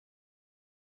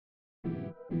Hello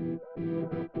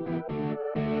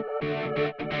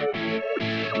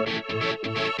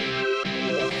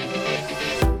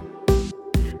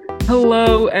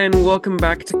and welcome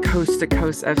back to Coast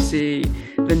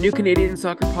FC, the new Canadian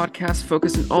soccer podcast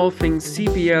focused on all things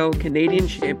CPL, Canadian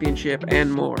Championship,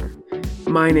 and more.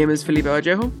 My name is Felipe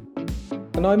Vallejo,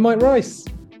 And I'm Mike Rice.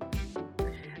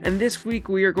 and this week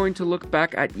we are going to look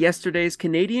back at yesterday's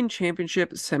Canadian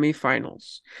Championship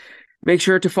semifinals. Make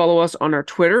sure to follow us on our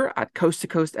Twitter at Coast to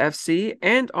Coast FC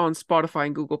and on Spotify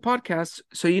and Google Podcasts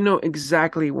so you know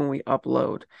exactly when we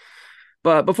upload.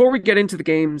 But before we get into the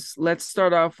games, let's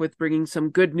start off with bringing some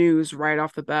good news right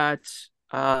off the bat.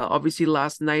 Obviously,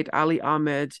 last night, Ali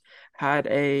Ahmed had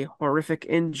a horrific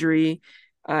injury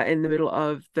in the middle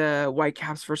of the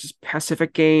Whitecaps versus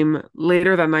Pacific game.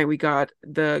 Later that night, we got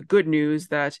the good news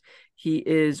that he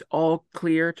is all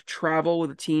clear to travel with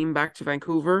the team back to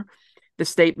Vancouver. The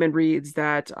statement reads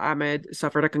that Ahmed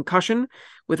suffered a concussion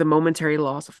with a momentary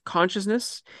loss of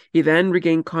consciousness. He then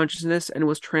regained consciousness and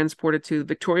was transported to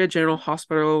Victoria General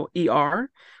Hospital ER,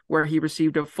 where he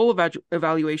received a full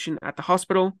evaluation at the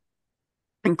hospital,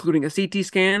 including a CT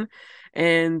scan,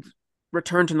 and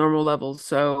returned to normal levels.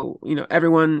 So,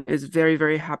 everyone is very,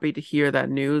 very happy to hear that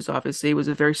news. Obviously, it was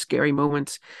a very scary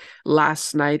moment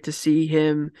last night to see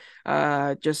him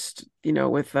just,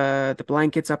 with the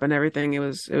blankets up and everything. It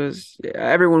was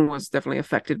everyone was definitely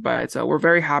affected by it. So we're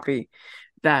very happy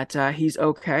that he's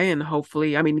okay. And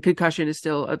hopefully, I mean, concussion is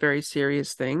still a very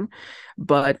serious thing,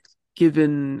 but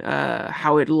given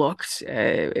how it looked,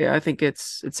 I think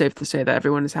it's safe to say that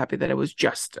everyone is happy that it was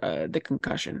just the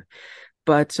concussion.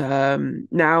 But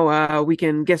now we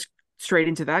can get straight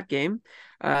into that game.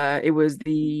 It was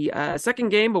the second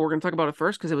game, but we're going to talk about it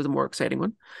first because it was a more exciting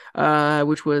one,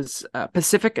 which was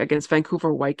Pacific against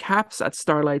Vancouver Whitecaps at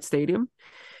Starlight Stadium.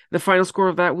 The final score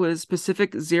of that was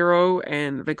Pacific 0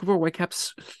 and Vancouver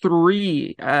Whitecaps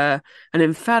 3. An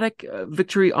emphatic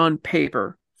victory on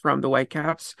paper from the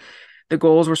Whitecaps. The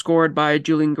goals were scored by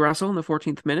Julian Gressel in the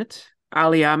 14th minute,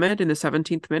 Ali Ahmed in the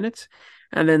 17th minute,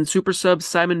 and then super sub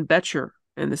Simon Betcher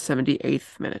in the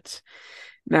 78th minute.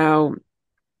 Now,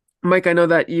 Mike, I know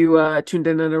that you tuned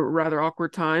in at a rather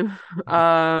awkward time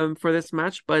for this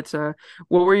match, but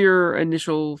what were your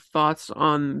initial thoughts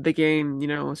on the game,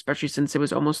 especially since it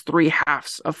was almost three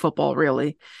halves of football,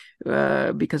 really,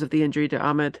 because of the injury to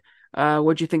Ahmed?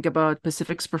 What do you think about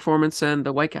Pacific's performance and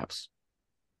the Whitecaps?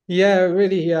 Yeah,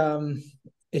 really,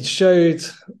 it showed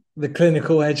the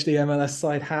clinical edge the MLS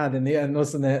side had in the end,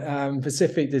 wasn't it?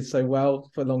 Pacific did so well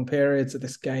for long periods of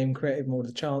this game, created more of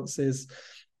the chances,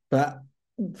 but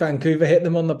Vancouver hit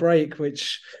them on the break,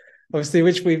 which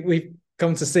we've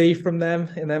come to see from them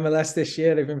in MLS this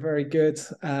year. They've been very good,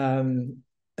 and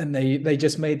they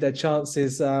just made their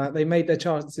chances. They made their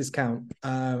chances count,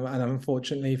 and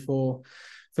unfortunately for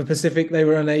Pacific, they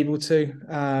were unable to.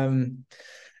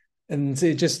 And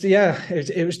it just,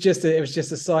 it was just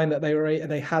a sign that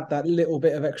they had that little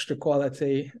bit of extra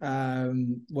quality,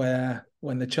 where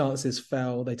when the chances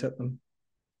fell, they took them.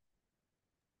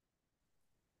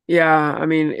 Yeah, I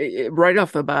mean, right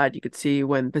off the bat, you could see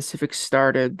when Pacific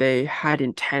started, they had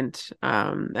intent,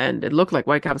 and it looked like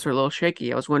Whitecaps were a little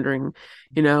shaky. I was wondering,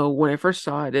 when I first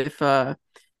saw it,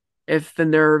 if the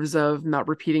nerves of not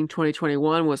repeating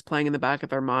 2021 was playing in the back of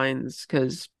their minds,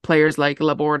 because players like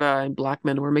Laborda and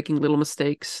Blackman were making little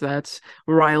mistakes that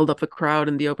riled up the crowd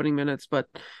in the opening minutes. But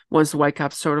once the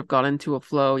Whitecaps sort of got into a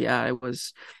flow, yeah, it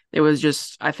was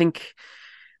just, I think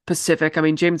Pacific. I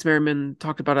mean, James Merriman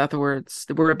talked about afterwards.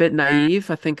 They were a bit naive.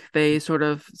 I think they sort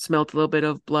of smelt a little bit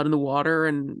of blood in the water,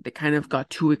 and they kind of got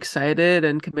too excited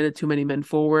and committed too many men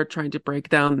forward, trying to break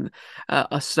down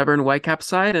a stubborn Whitecap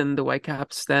side. And the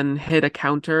Whitecaps then hit a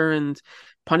counter and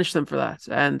punished them for that.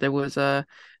 And it was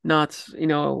not,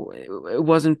 it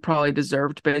wasn't probably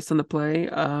deserved based on the play,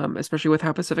 especially with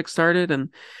how Pacific started. And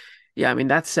yeah, I mean,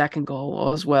 that second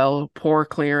goal as well, poor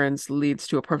clearance leads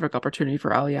to a perfect opportunity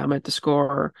for Ali Ahmed to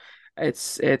score.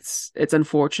 It's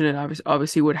unfortunate,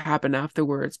 obviously what happened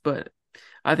afterwards, but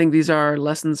I think these are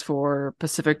lessons for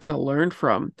Pacific to learn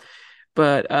from.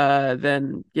 But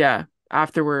then yeah,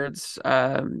 afterwards,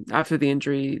 after the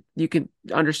injury, you can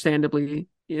understandably,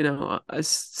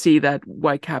 see that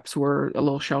Whitecaps were a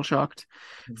little shell shocked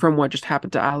from what just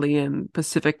happened to Ali, and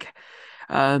Pacific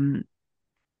um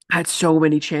had so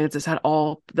many chances, had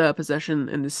all the possession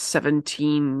in the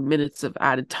 17 minutes of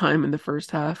added time in the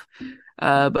first half,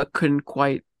 but couldn't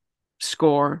quite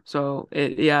score. So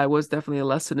it was definitely a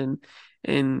lesson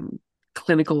in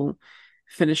clinical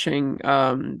finishing.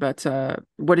 But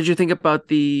what did you think about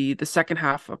the second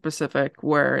half of Pacific,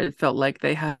 where it felt like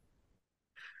they had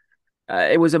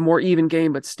it was a more even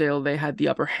game, but still they had the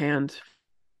upper hand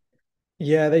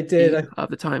Yeah, they did. of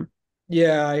the time.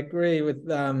 Yeah, I agree with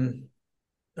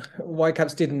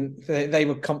Whitecaps didn't they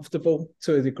were comfortable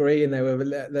to a degree, and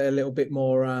they're a little bit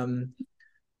more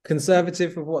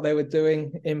conservative of what they were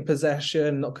doing in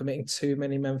possession, not committing too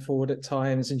many men forward at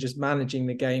times, and just managing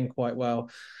the game quite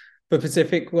well. But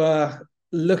Pacific were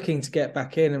looking to get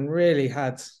back in and really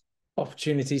had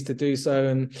opportunities to do so.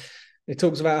 And it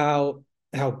talks about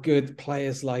how good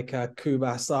players like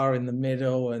Kubas are in the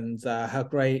middle, and how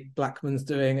great Blackman's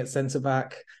doing at centre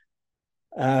back.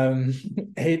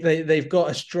 They've got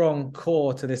a strong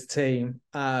core to this team.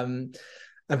 And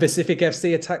Pacific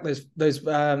FC attacked those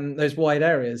wide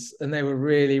areas, and they were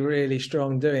really, really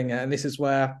strong doing it. And this is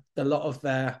where a lot of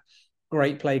their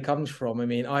great play comes from. I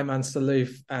mean, Ayman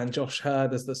Salouf and Josh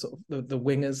Hurd as the sort of the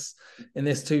wingers in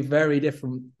this, two very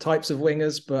different types of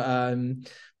wingers, but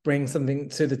bring something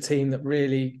to the team that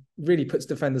really, really puts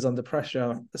defenders under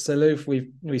pressure. Salouf,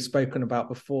 we've spoken about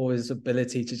before, his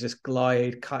ability to just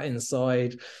glide, cut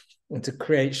inside, and to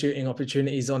create shooting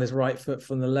opportunities on his right foot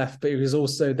from the left. But he was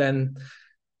also then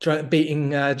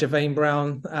beating Javane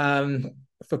Brown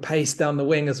for pace down the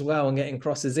wing as well and getting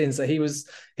crosses in. So he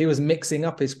was mixing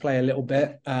up his play a little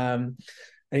bit, and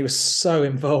he was so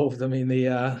involved. I mean,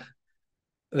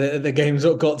 the game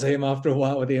sort of got to him after a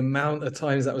while with the amount of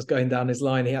times that was going down his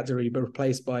line. He had to really be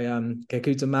replaced by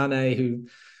Kekuta Mane, who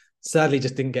sadly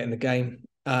just didn't get in the game.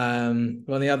 On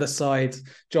the other side,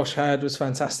 Josh Hurd was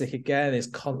fantastic again. His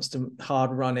constant hard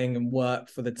running and work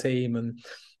for the team, and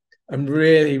I'm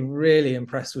really, really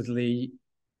impressed with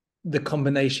the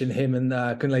combination him and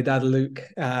Kunle Dadaluk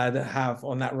have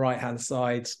on that right hand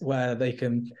side, where they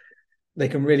can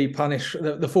really punish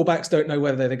the fullbacks. Don't know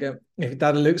whether if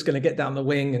Dadaluk's going to get down the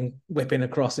wing and whip in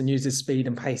across and use his speed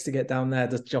and pace to get down there.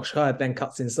 Does Josh Hurd then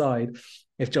cuts inside?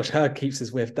 If Josh Hurd keeps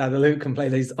his width, Dadaluk can play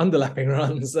these underlapping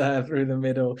runs through the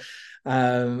middle.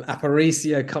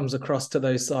 Aparicio comes across to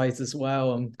those sides as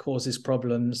well and causes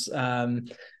problems,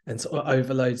 and sort of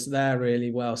overloads there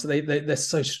really well. So they're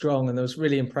so strong, and I was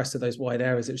really impressed with those wide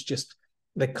areas. It was just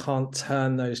they can't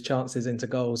turn those chances into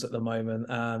goals at the moment.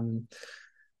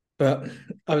 But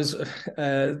I was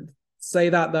say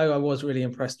that though, I was really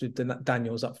impressed with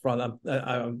Daniels up front.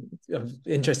 I'm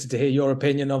interested to hear your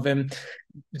opinion of him,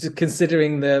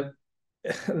 considering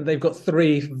they've got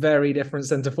three very different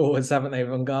centre forwards, haven't they?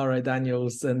 Ongaro,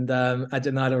 Daniels, and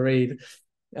Ajanada Reid.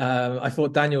 I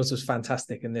thought Daniels was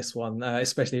fantastic in this one,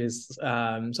 especially his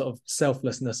sort of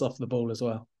selflessness off the ball as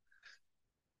well.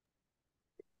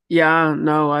 Yeah,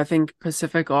 no, I think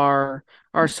Pacific are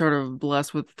sort of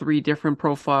blessed with three different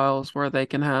profiles where they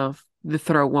can have the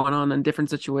throw one on in different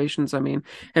situations. I mean,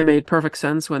 it made perfect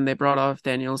sense when they brought off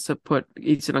Daniels to put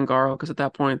Ethan Ongaro, because at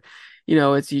that point,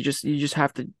 it's you just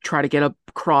have to try to get a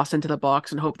cross into the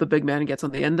box and hope the big man gets on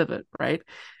the end of it, right?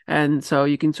 And so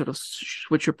you can sort of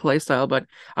switch your play style. But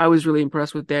I was really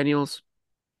impressed with Daniels.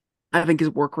 I think his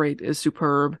work rate is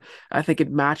superb. I think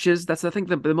it matches. That's, I think,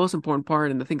 the most important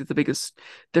part, and I think that's the biggest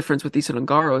difference with Ethan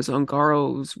Ongaro is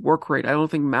Ongaro's work rate. I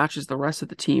don't think matches the rest of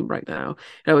the team right now.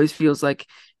 It always feels like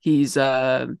he's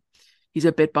a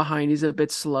bit behind. He's a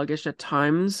bit sluggish at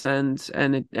times, and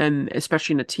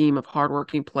especially in a team of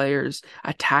hardworking players,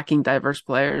 attacking diverse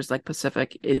players like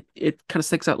Pacific, it kind of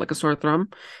sticks out like a sore thumb.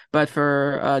 But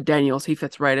for Daniels, he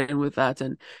fits right in with that.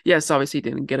 And yes, obviously he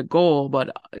didn't get a goal,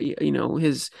 but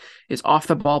his off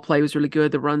the ball play was really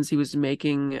good. The runs he was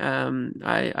making,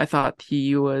 I thought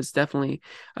he was definitely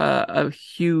a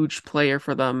huge player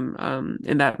for them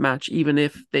in that match, even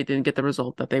if they didn't get the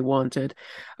result that they wanted.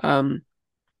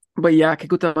 But yeah,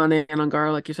 Kekuta Mane and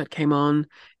Ongaro, like you said, came on.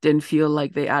 Didn't feel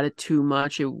like they added too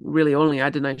much. It really only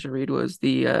added Naija Reid was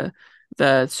the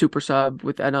super sub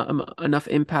with enough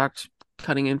impact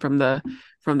cutting in from the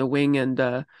wing, and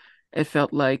it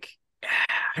felt like,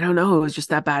 I don't know, it was just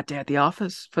that bad day at the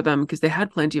office for them, because they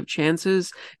had plenty of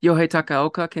chances. Yohei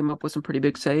Takaoka came up with some pretty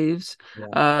big saves.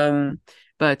 Yeah.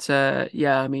 But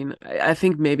yeah, I mean, I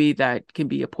think maybe that can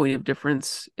be a point of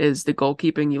difference is the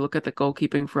goalkeeping. You look at the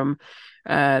goalkeeping from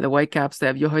the Whitecaps. They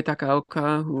have Yohei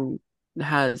Takaoka, who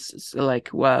has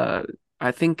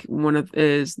I think one of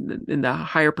is in the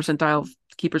higher percentile of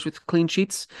keepers with clean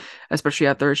sheets, especially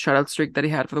after his shutout streak that he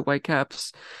had for the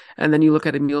Whitecaps. And then you look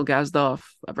at Emil Gazdov,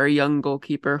 a very young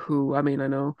goalkeeper who, I mean, I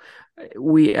know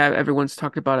everyone's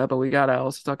talked about it, but we gotta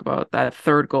also talk about that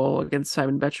third goal against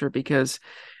Simon Betcher, because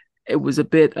it was a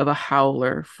bit of a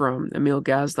howler from Emil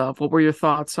Gazdov. What were your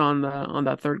thoughts on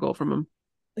that third goal from him?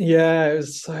 Yeah, it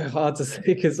was so hard to see,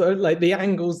 because like the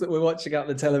angles that we're watching out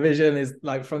the television is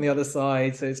like from the other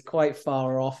side, so it's quite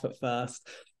far off at first.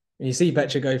 And you see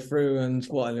Betcher go through, and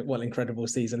what an incredible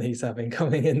season he's having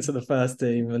coming into the first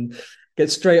team, and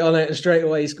gets straight on it, and straight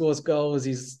away he scores goals.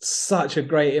 He's such a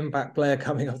great impact player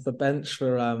coming off the bench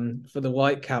for the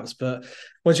Whitecaps. But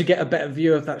once you get a better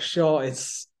view of that shot,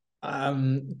 it's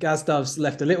Gazdov's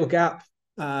left a little gap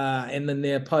in the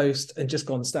near post and just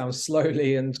gone down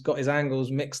slowly and got his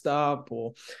angles mixed up,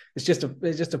 or it's just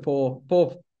a poor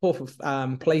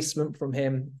placement from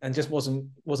him, and just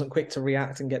wasn't quick to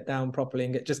react and get down properly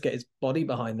and get his body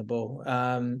behind the ball.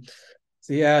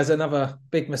 So yeah, it's another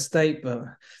big mistake, but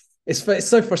it's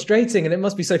so frustrating, and it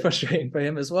must be so frustrating for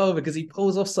him as well, because he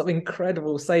pulls off some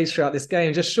incredible saves throughout this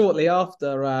game. Just shortly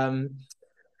after,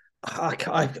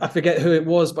 I forget who it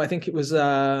was, but I think it was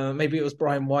maybe it was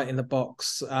Brian White in the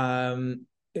box.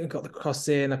 Got the cross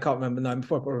in. I can't remember. No,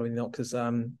 probably not, because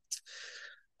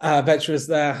Vetra was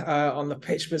there on the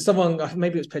pitch, but someone,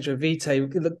 maybe it was Pedro Vite, a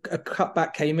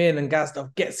cutback came in, and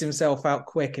Gazdov gets himself out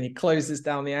quick, and he closes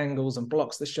down the angles and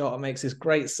blocks the shot and makes this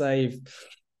great save.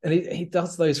 And he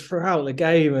does those throughout the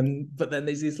game, but then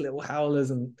there's these little howlers,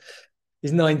 and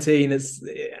he's 19. It's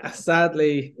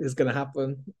sadly is going to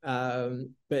happen,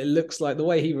 but it looks like the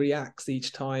way he reacts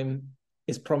each time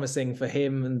is promising for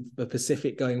him and the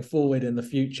Pacific going forward in the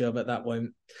future. But that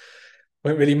won't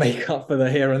really make up for the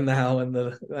here and now, and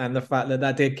the fact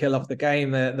that did kill off the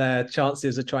game. Their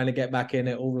chances of trying to get back in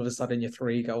it, all of a sudden you're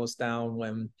 3 goals down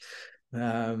when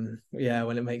when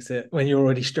you're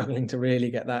already struggling to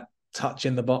really get that touch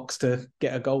in the box to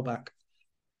get a goal back.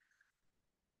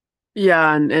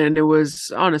 Yeah, and it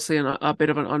was honestly a bit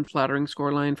of an unflattering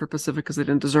scoreline for Pacific, because they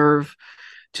didn't deserve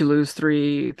to lose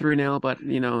 3-0. But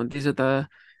these are the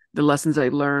lessons I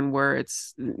learned, where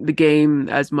it's the game,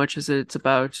 as much as it's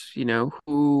about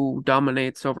who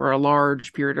dominates over a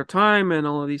large period of time and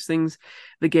all of these things.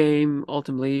 The game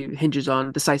ultimately hinges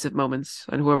on decisive moments,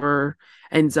 and whoever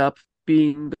ends up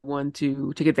being the one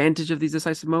to take advantage of these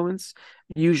decisive moments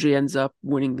usually ends up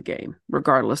winning the game,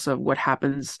 regardless of what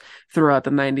happens throughout the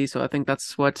 90s. So I think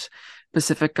that's what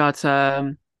Pacific got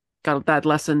that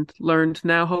lesson learned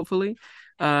now, hopefully.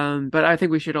 But I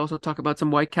think we should also talk about some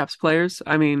Whitecaps players.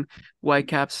 I mean,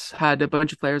 Whitecaps had a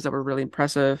bunch of players that were really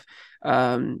impressive.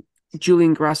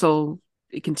 Julian Gressel,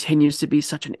 it continues to be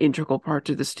such an integral part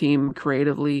to this team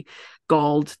creatively.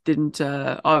 Gauld didn't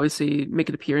obviously make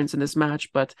an appearance in this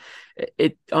match, but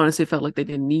it honestly felt like they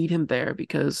didn't need him there,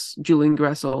 because Julian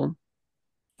Gressel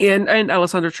and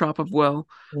Alessandro Trapp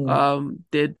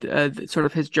did sort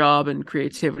of his job and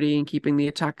creativity and keeping the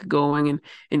attack going and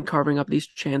in carving up these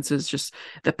chances. Just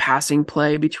the passing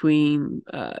play between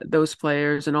those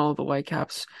players and all of the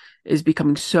Whitecaps is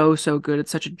becoming so good.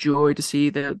 It's such a joy to see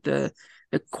the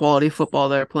quality of football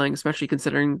they're playing, especially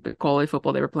considering the quality of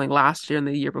football they were playing last year and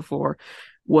the year before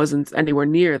wasn't anywhere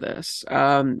near this.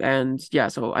 And yeah,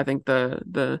 so I think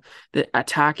the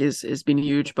attack is being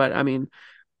huge. But I mean,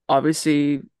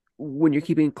 obviously, when you're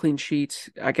keeping a clean sheet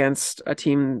against a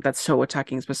team that's so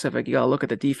attacking specific, you gotta look at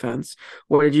the defense.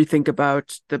 What did you think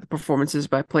about the performances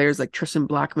by players like Tristan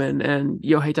Blackman and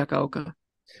Yohei Takaoka?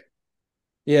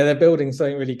 Yeah, they're building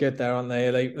something really good there, aren't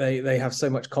they? They have so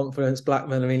much confidence.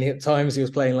 Blackman, I mean, at times he was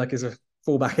playing like as a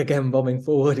fullback again, bombing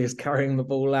forward. He's carrying the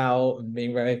ball out and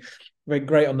being very, very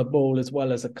great on the ball, as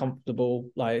well as a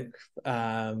comfortable leader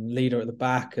at the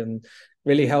back, and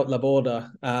really helped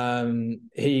Laborda.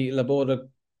 Laborda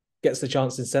gets the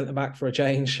chance in centre back for a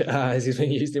change, as he's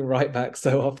been used in right back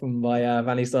so often by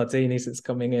Vanni Sartini since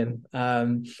coming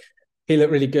in. He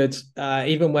looked really good,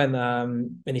 even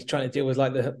when he's trying to deal with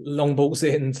like the long balls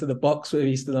into the box with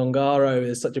Easton Ongaro.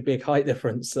 There's such a big height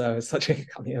difference.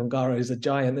 Ongaro is a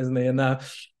giant, isn't he? And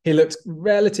he looked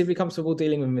relatively comfortable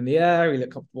dealing with him in the air. He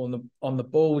looked comfortable on the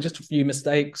ball. Just a few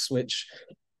mistakes, which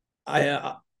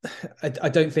I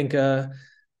don't think they're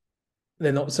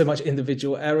not so much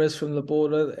individual errors from the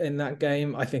border in that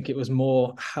game. I think it was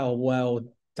more how well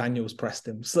Daniels pressed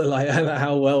him. So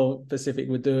how well Pacific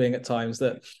were doing at times,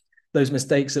 that those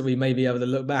mistakes that we may be able to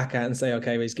look back at and say,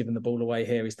 okay, well, he's given the ball away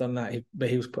here, he's done that, but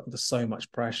he was put under so much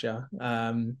pressure.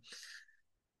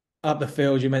 Up the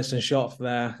field, you mentioned Schopf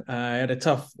there.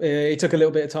 He took a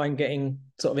little bit of time getting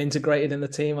sort of integrated in the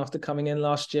team after coming in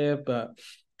last year, but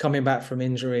coming back from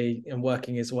injury and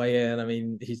working his way in, I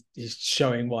mean, he's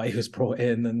showing why he was brought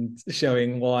in, and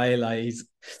showing why he's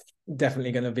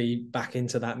definitely going to be back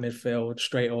into that midfield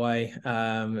straight away,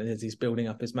 as he's building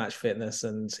up his match fitness,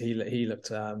 and he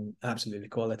looked absolutely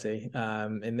quality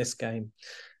in this game.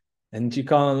 And you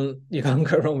can't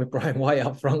go wrong with Brian White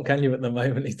up front, can you? At the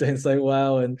moment, he's doing so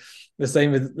well, and the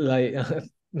same with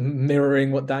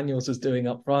mirroring what Daniels was doing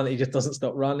up front. He just doesn't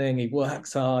stop running. He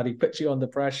works hard. He puts you under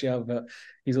pressure, but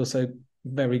he's also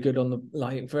very good on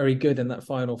very good in that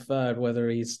final third, whether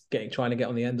he's trying to get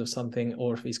on the end of something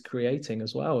or if he's creating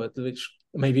as well, which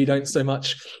maybe you don't so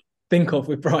much think of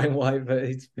with Brian White, but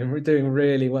he's been doing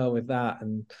really well with that.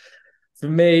 And for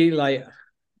me, like,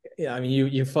 yeah, I mean,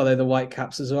 you follow the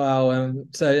Whitecaps as well, and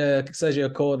so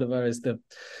Sergio Cordova is the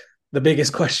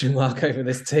biggest question mark over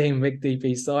this team. Big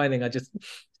DP signing.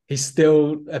 He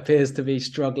still appears to be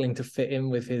struggling to fit in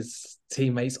with his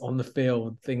teammates on the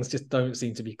field. Things just don't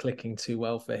seem to be clicking too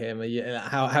well for him.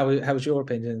 How's your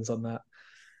opinions on that?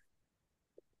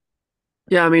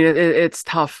 Yeah, I mean it's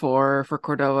tough for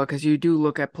Cordova because you do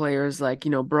look at players like,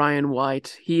 Brian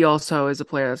White. He also is a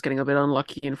player that's getting a bit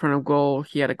unlucky in front of goal.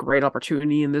 He had a great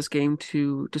opportunity in this game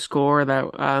to score that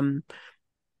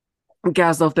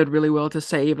Gaslov did really well to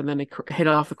save, and then it hit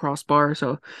off the crossbar.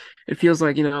 So it feels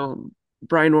like,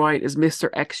 Brian White is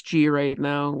Mr. XG right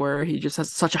now, where he just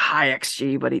has such a high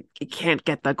XG, but he can't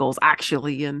get the goals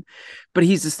actually. But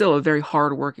he's still a very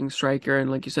hard-working striker.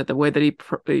 And like you said, the way that he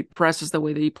presses, the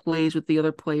way that he plays with the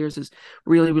other players is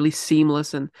really, really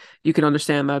seamless. And you can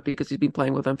understand that because he's been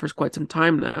playing with them for quite some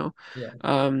time now.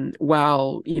 Yeah.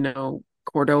 While,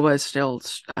 Cordova is still,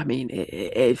 I mean,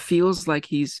 it feels like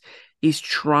he's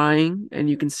trying, and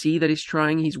you can see that he's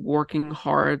trying. He's working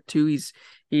hard too.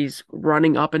 He's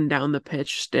running up and down the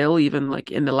pitch still, even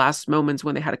like in the last moments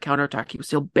when they had a counterattack, he was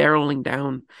still barreling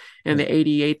down in the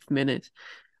 88th minute.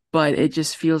 But it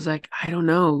just feels like, I don't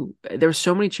know. There's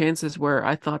so many chances where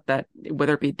I thought that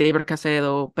whether it be David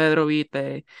Casedo, Pedro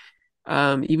Vite,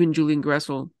 even Julian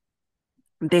Gressel,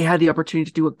 they had the opportunity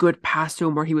to do a good pass to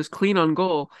him where he was clean on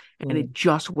goal and it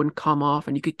just wouldn't come off.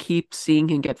 And you could keep seeing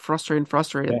him get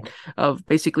frustrated of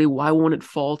basically, why won't it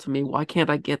fall to me? Why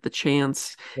can't I get the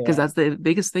chance? Because that's the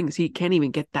biggest thing is he can't even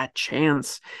get that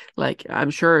chance. Like, I'm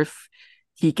sure if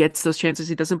he gets those chances,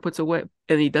 he doesn't put them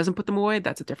away,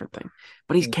 that's a different thing.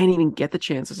 But he can't even get the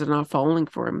chances. They're not falling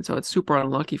for him. So it's super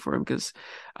unlucky for him because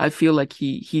I feel like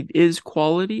he is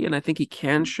quality, and I think he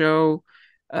can show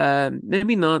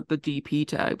maybe not the DP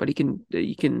tag, but he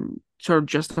can sort of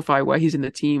justify why he's in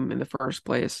the team in the first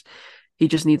place. He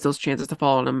just needs those chances to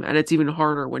fall on him. And it's even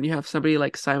harder when you have somebody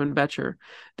like Simon Betcher,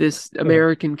 this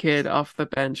American kid off the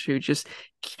bench who just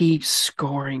keeps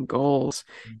scoring goals.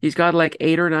 He's got like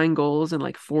 8 or 9 goals and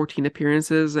like 14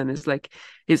 appearances, and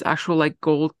his actual like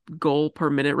goal per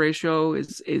minute ratio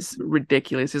is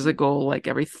ridiculous. Is a goal like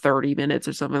every 30 minutes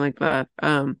or something like that.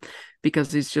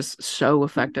 Because he's just so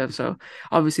effective. So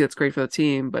obviously that's great for the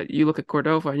team, but you look at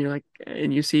Cordova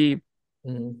and you see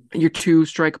your two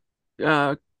strike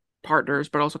partners,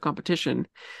 but also competition.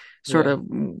 Sort of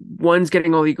one's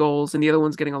getting all the goals and the other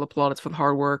one's getting all the plaudits for the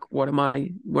hard work. What am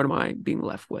I being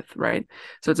left with, right?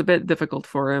 So it's a bit difficult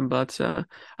for him, but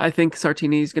I think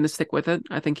Sartini's going to stick with it.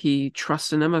 I think he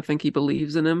trusts in him. I think he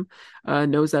believes in him.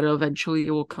 Knows that eventually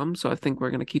it will come. So I think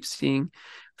we're going to keep seeing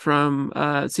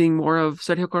more of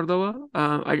Sergio Cordova.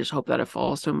 I just hope that it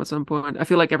falls to him at some point. I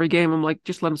feel like every game I'm like,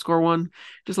 just let him score one.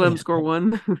 Just let him score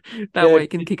one. That way he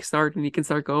can kickstart and he can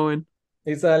start going.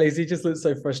 Exactly. He just looked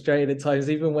so frustrated at times,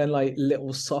 even when like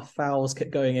little soft fouls kept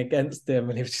going against him,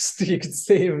 and he was just you could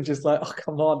see him just like, oh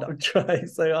come on, I'm trying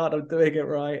so hard, I'm doing it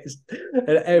right,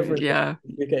 and everything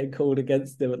you're getting called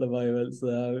against him at the moment.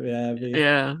 So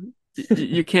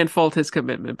you can't fault his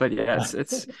commitment, but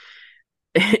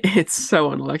it's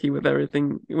so unlucky with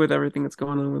everything that's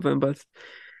going on with him. But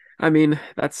I mean,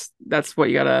 that's what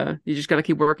you just gotta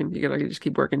keep working. You gotta just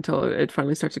keep working until it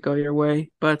finally starts to go your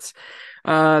way. But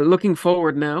looking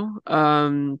forward now,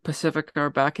 Pacific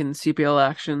are back in CPL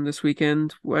action this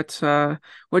weekend. What do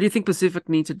you think Pacific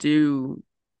need to do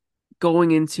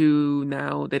going into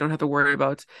now? They don't have to worry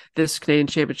about this Canadian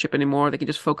Championship anymore. They can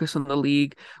just focus on the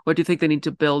league. What do you think they need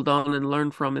to build on and learn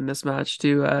from in this match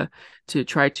to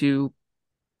try to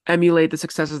emulate the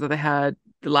successes that they had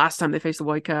the last time they faced the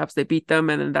Whitecaps? They beat them,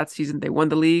 and in that season they won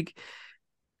the league.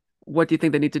 What do you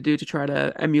think they need to do to try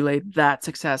to emulate that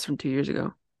success from 2 years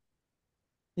ago?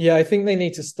 Yeah, I think they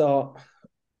need to start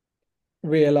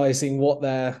realizing what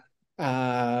their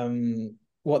main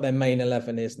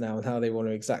 11 is now and how they want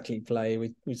to exactly play.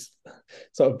 We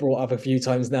sort of brought up a few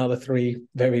times now the 3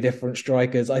 very different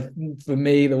strikers. For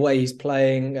me, the way he's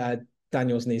playing,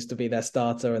 Daniels needs to be their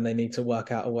starter, and they need to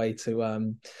work out a way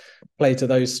to play to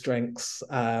those strengths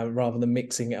rather than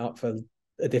mixing it up for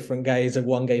a different games. Of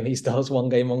one game he starts, one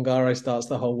game Ongaro starts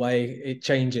the whole way. It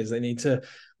changes.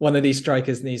 One of these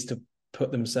strikers needs to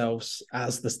put themselves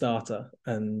as the starter,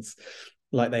 and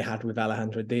like they had with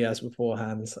Alejandro Diaz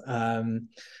beforehand.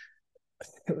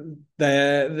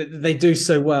 They do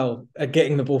so well at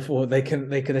getting the ball forward. They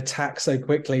can attack so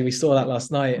quickly. We saw that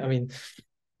last night. I mean,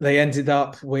 they ended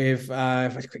up with, if I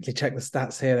quickly check the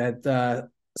stats here, they had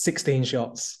 16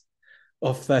 shots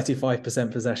of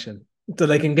 35% possession. So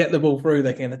they can get the ball through,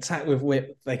 they can attack with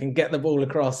whip, they can get the ball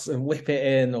across and whip it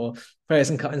in, or players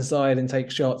can cut inside and take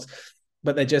shots,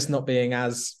 but they're just not being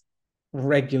as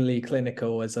regularly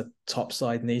clinical as a top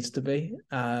side needs to be.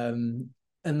 And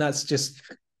that's just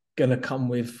going to come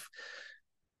with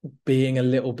being a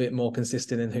little bit more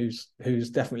consistent in who's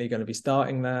definitely going to be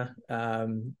starting there,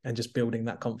 and just building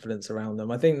that confidence around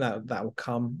them. I think that will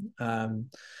come.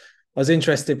 I was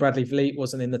interested. Bradley Fleet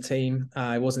wasn't in the team.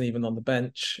 He wasn't even on the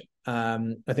bench.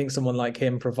 I think someone like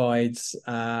him provides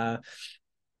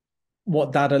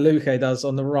what Dada Luque does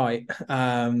on the right,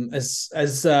 as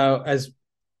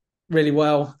really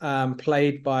well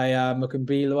played by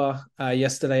Mukumbilwa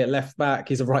yesterday at left back.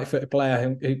 He's a right-footed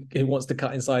player who wants to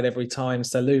cut inside every time.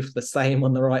 Saluf the same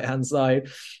on the right-hand side.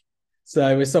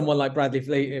 So with someone like Bradley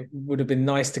Fleet, it would have been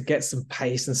nice to get some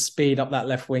pace and speed up that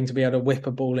left wing to be able to whip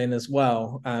a ball in as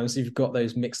well. So you've got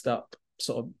those mixed up,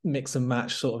 sort of mix and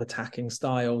match sort of attacking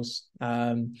styles.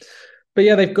 But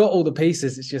yeah, they've got all the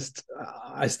pieces. It's just,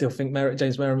 I still think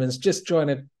James Merriman's just trying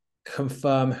to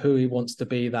confirm who he wants to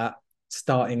be that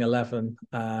starting 11.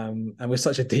 And with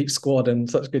such a deep squad and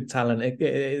such good talent, it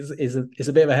is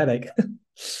a bit of a headache.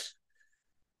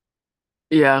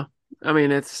 Yeah. I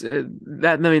mean, this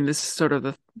is sort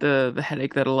of the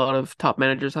headache that a lot of top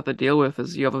managers have to deal with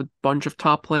is you have a bunch of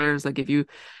top players that give you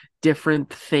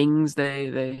different things.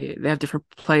 They have different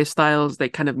play styles. They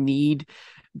kind of need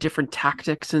different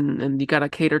tactics, and you got to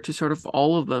cater to sort of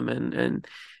all of them. And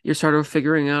you're sort of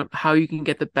figuring out how you can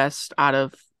get the best out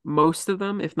of most of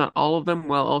them, if not all of them,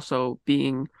 while also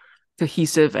being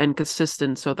cohesive and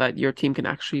consistent so that your team can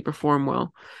actually perform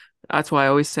well. That's why I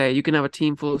always say you can have a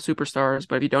team full of superstars,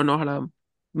 but if you don't know how to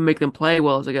make them play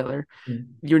well together,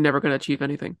 you're never going to achieve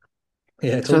anything.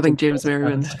 Yeah, so I think James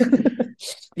Merriman.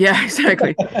 Yeah,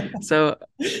 exactly. So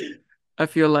I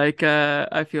feel like to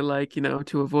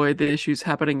avoid the issues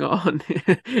happening on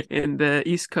in the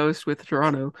East Coast with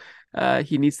Toronto,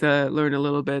 he needs to learn a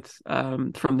little bit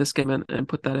from this game and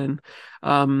put that in.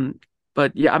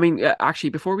 But yeah, I mean, actually,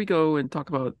 before we go and talk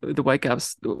about the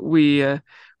Whitecaps, we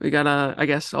gotta, I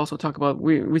guess, also talk about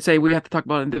we say we have to talk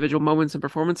about individual moments and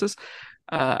performances.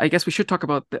 I guess we should talk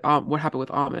about what happened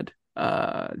with Ahmed,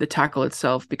 the tackle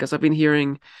itself, because I've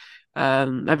been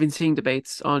seeing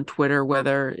debates on Twitter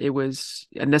whether it was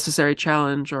a necessary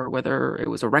challenge or whether it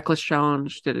was a reckless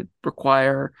challenge. Did it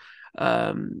require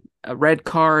a red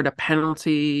card, a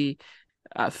penalty,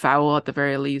 a foul at the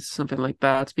very least, something like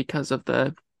that, because of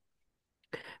the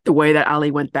way that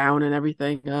Ali went down and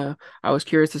everything. I was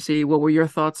curious to see what were your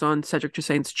thoughts on Cedric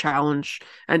Toussaint's challenge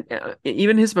and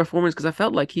even his performance, because I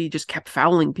felt like he just kept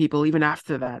fouling people even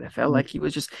after that. I felt like he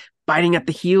was just biting at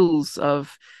the heels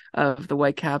of the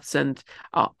Whitecaps, and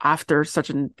after such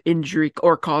an injury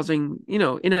or causing,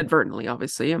 inadvertently,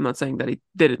 obviously, I'm not saying that he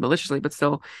did it maliciously, but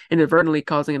still inadvertently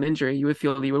causing an injury, you would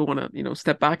feel you would want to,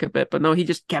 step back a bit, but no, he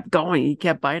just kept going. He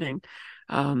kept biting.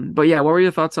 But yeah, what were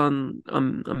your thoughts on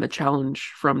the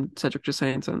challenge from Cedric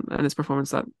Toussaint and his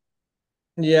performance? That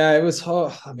Yeah, it was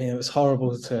I mean, it was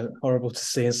horrible to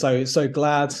see, and so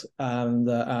glad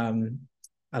that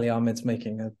Ali Ahmed's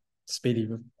making a speedy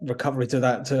recovery to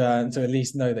that to at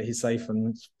least know that he's safe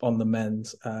and on the mend.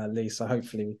 At least, so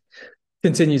hopefully we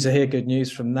continue to hear good news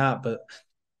from that. But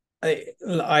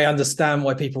I understand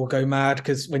why people will go mad,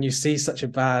 because when you see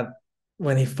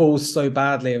when he falls so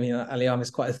badly, I mean, Ali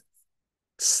Ahmed's quite a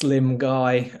slim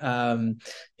guy.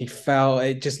 He fell.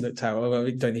 It just looked terrible.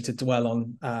 We don't need to dwell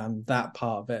on that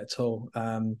part of it at all.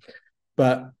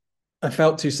 But I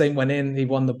felt Toussaint went in. He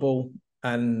won the ball,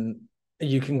 and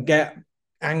you can get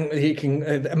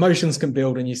emotions can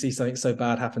build when you see something so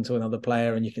bad happen to another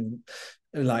player, and you can,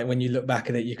 like, when you look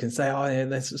back at it, you can say, "Oh, yeah,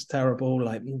 this was terrible.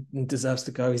 Like, he deserves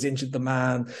to go. He's injured the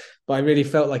man." But I really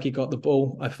felt like he got the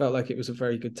ball. I felt like it was a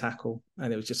very good tackle,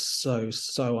 and it was just so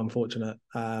unfortunate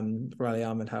for Ali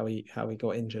Ahmed how he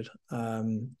got injured.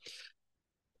 And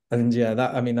yeah,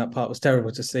 that part was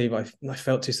terrible to see. But I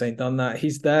felt Toussaint done that.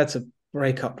 He's there to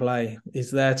break up play.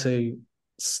 He's there to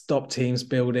stop teams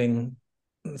building.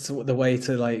 So the way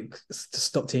to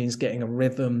stop teams getting a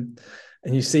rhythm,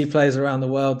 and you see players around the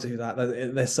world do that.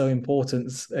 They're so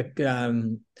important.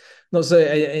 Not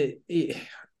so he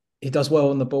does well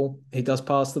on the ball. He does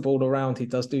pass the ball around. He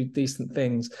does do decent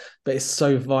things, but it's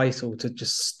so vital to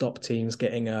just stop teams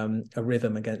getting a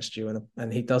rhythm against you,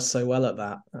 and he does so well at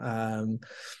that. And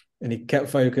he kept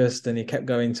focused, and he kept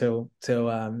going till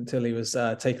he was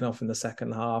taken off in the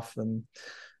second half. And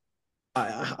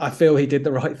I feel he did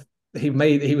the right.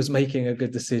 He was making a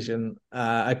good decision,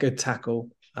 a good tackle.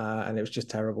 and it was just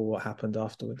terrible what happened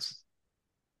afterwards.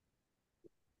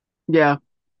 Yeah,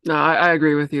 no, I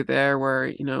agree with you there,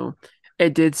 where,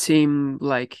 it did seem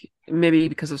like maybe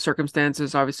because of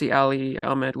circumstances, obviously Ali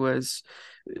Ahmed was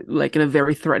like in a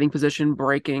very threatening position,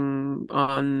 breaking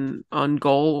on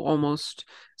goal almost.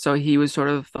 So he was sort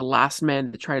of the last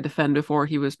man to try to defend before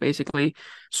he was basically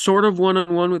sort of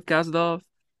one-on-one with Gazdov.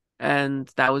 And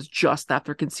that was just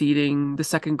after conceding the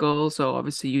second goal. So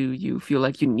obviously you feel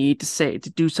like you need to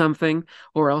do something,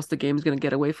 or else the game's gonna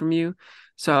get away from you.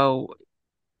 So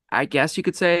I guess you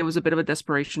could say it was a bit of a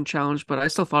desperation challenge, but I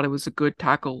still thought it was a good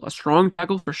tackle, a strong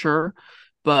tackle for sure,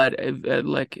 but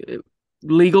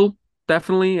legal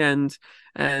definitely, and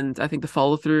I think the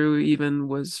follow through even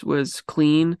was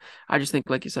clean. I just think,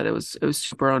 like you said, it was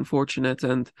super unfortunate,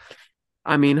 and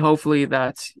I mean, hopefully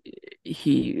that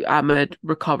he Ahmed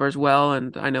recovers well,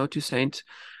 and I know Toussaint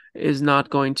is not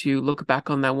going to look back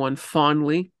on that one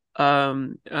fondly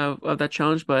of that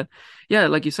challenge, but yeah,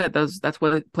 like you said, that's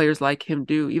what players like him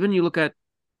do. Even you look at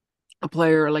a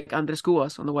player like Andres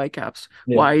Cuas on the Whitecaps.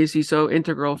 Yeah. Why is he so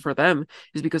integral for them?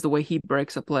 Is because the way he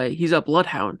breaks a play, he's a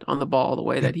bloodhound on the ball, the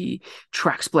way that he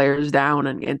tracks players down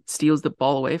and steals the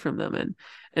ball away from them. And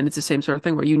it's the same sort of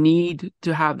thing where you need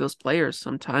to have those players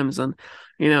sometimes. And,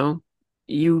 you know,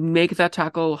 you make that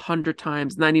tackle 100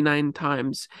 times, 99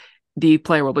 times, the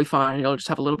player will be fine. He'll just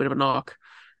have a little bit of a knock.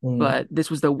 Mm. But this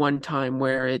was the one time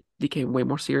where it became way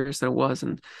more serious than it was.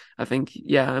 And I think,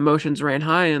 yeah, emotions ran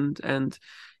high, and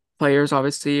players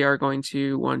obviously are going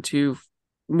to want to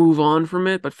move on from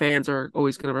it, but fans are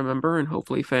always going to remember, and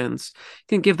hopefully fans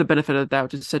can give the benefit of the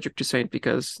doubt to Cedric Toussaint,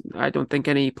 because I don't think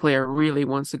any player really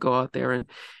wants to go out there and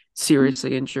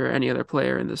seriously injure any other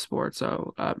player in the sport.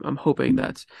 So I'm hoping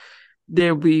that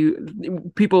there'll be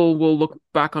people will look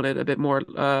back on it a bit more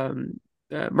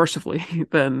mercifully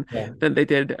Yeah. than they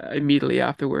did immediately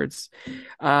afterwards.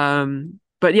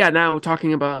 But yeah, now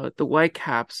talking about the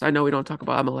Whitecaps, I know we don't talk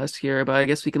about MLS here, but I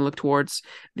guess we can look towards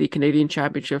the Canadian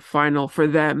Championship final for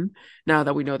them now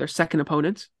that we know their second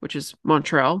opponent, which is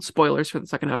Montreal. Spoilers for the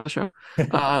second half of the show.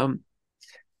 Um,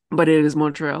 but it is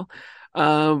Montreal.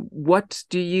 What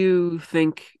do you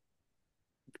think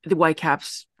the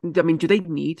Whitecaps? I mean, do they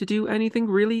need to do anything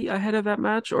really ahead of that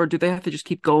match, or do they have to just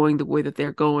keep going the way that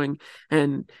they're going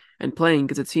and playing?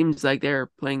 Because it seems like they're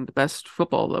playing the best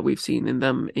football that we've seen in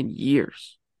them in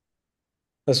years.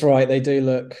 That's right. They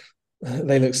look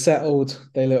settled,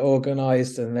 they look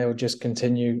organized, and they'll just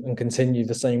continue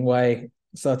the same way.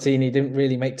 Sartini didn't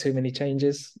really make too many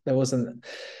changes.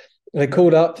 They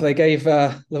called up, they gave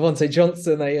Levante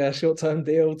Johnson a short-term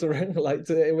deal with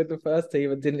the first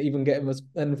team, and didn't even get him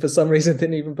and for some reason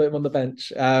didn't even put him on the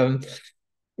bench.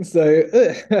 So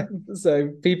so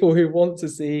people who want to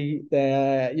see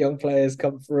their young players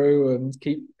come through and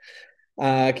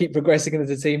keep progressing into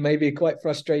the team may be quite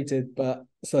frustrated, but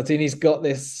Sartini's got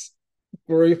this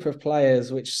group of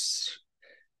players which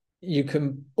you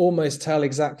can almost tell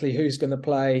exactly who's going to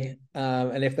play.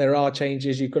 And if there are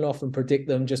changes, you can often predict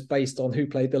them just based on who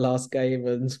played the last game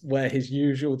and where his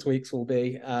usual tweaks will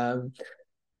be. I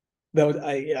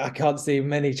can't see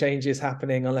many changes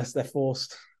happening unless they're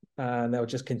forced. And they'll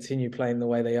just continue playing the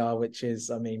way they are, which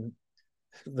is, I mean,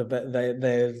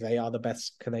 they are the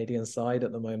best Canadian side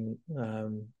at the moment.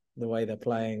 The way they're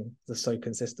playing, they're so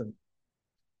consistent.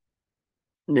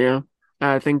 Yeah,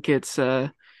 I think it's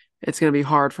going to be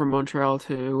hard for Montreal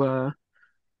to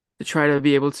try to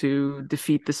be able to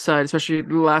defeat this side, especially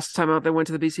the last time out they went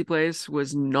to the BC Place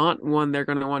was not one they're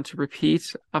going to want to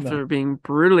repeat No. after being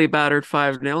brutally battered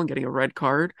 5-0 and getting a red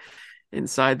card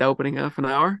inside the opening half an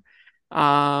hour.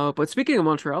 But speaking of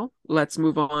Montreal, let's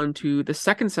move on to the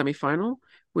second semifinal,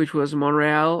 which was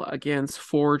Montreal against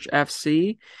Forge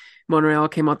FC. Montreal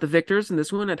came out the victors in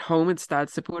this one at home at Stade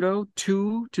Saputo,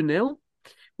 2-0,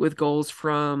 with goals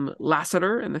from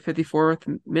Lassiter in the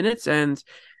 54th minutes and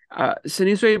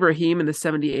Sinisa Ibrahim in the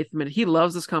 78th minute. He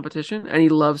loves this competition and he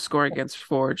loves scoring against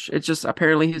Forge. It's just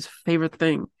apparently his favorite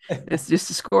thing. It's just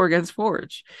to score against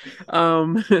Forge.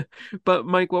 Um, but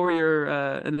Mike, what were your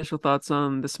initial thoughts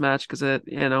on this match? Because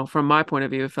from my point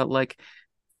of view, it felt like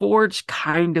Forge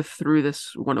kind of threw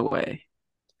this one away.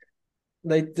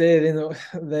 They did.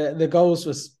 The goals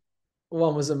was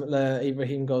one was the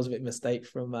Ibrahim goal was a bit mistake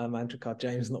from Mandrikar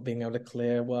James not being able to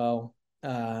clear well.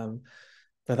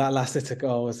 But that Lassiter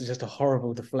goal was just a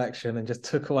horrible deflection and just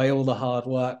took away all the hard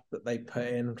work that they put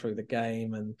in through the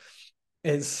game. And I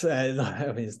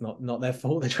mean, it's not their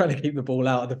fault. They're trying to keep the ball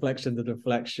out of deflection to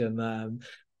deflection.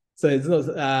 So it's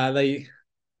not. They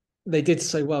did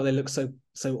so well. They looked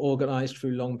so organized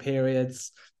through long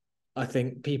periods. I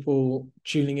think people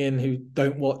tuning in who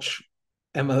don't watch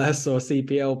MLS or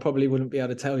CPL probably wouldn't be able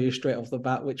to tell you straight off the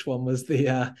bat which one was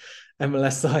the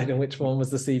MLS side and which one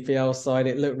was the CPL side.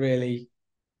 It looked really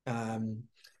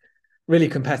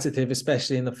competitive,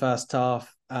 especially in the first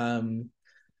half.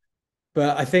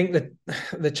 But I think that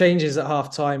the changes at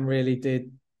halftime really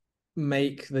did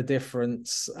make the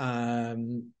difference,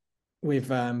 with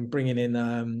bringing in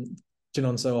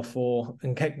Janonso Ofor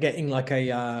and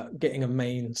getting a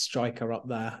main striker up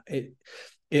there.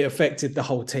 It affected the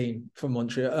whole team for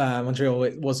Montreal. Montreal,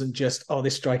 it wasn't just, oh,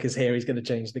 this striker's here, he's going to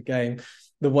change the game.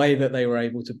 The way that they were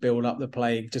able to build up the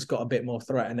play just got a bit more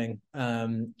threatening.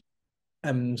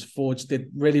 And Forge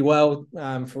did really well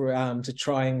to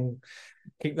try and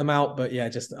keep them out. But yeah,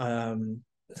 just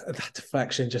that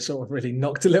deflection just sort of really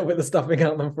knocked a little bit of the stuffing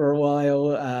out of them for a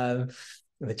while.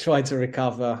 They tried to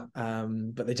recover,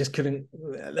 but they just couldn't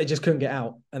get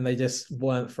out, and they just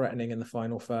weren't threatening in the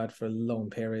final third for long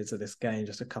periods of this game.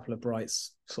 Just a couple of bright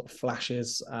sort of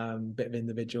flashes, bit of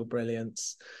individual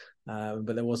brilliance,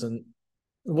 but there wasn't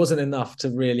enough to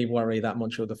really worry that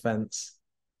Montreal defense.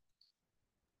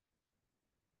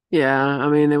 Yeah, I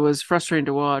mean, it was frustrating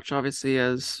to watch. Obviously,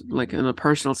 as like on a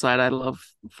personal side, I love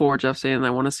Forge FC and I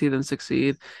want to see them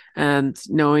succeed. And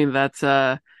knowing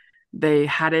that they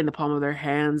had it in the palm of their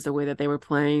hands, the way that they were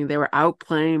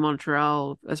outplaying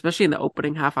Montreal, especially in the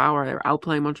opening half hour. They were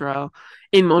outplaying Montreal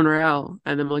in Montreal,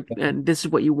 and I'm like, and this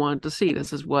is what you want to see.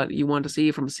 This is what you want to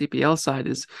see from a CPL side,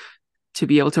 is to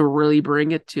be able to really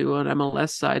bring it to an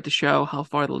MLS side to show how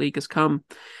far the league has come.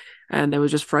 And it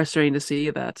was just frustrating to see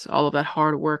that all of that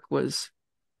hard work was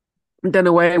done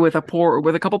away with a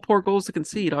couple poor goals to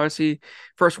concede. Obviously,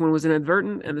 first one was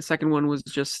inadvertent, and the second one was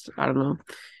just, I don't know,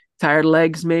 tired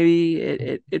legs. Maybe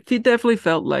it definitely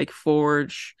felt like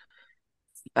Forge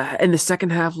in the second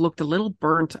half looked a little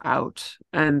burnt out,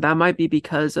 and that might be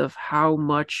because of how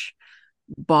much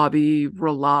Bobby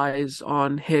relies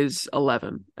on his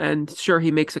 11. And sure,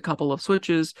 he makes a couple of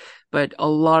switches, but a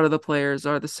lot of the players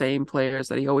are the same players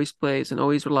that he always plays and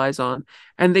always relies on,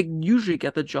 and they usually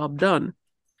get the job done.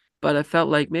 But I felt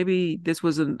like maybe this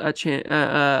was an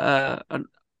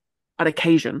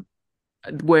occasion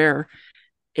where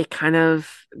it kind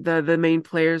of the main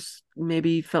players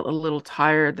maybe felt a little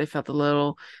tired. They felt a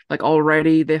little like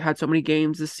already they've had so many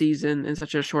games this season in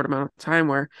such a short amount of time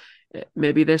where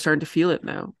maybe they're starting to feel it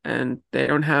now, and they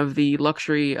don't have the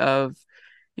luxury of,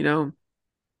 you know,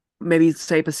 maybe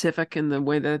say Pacific in the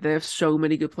way that they have so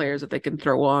many good players that they can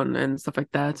throw on and stuff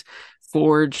like that.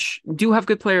 Forge do have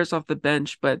good players off the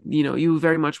bench, but you know, you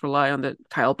very much rely on the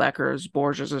Kyle Beckers,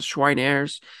 Borges,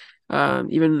 Schweiners,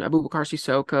 even Abubakar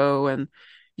Sissoko, and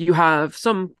you have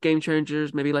some game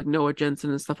changers, maybe like Noah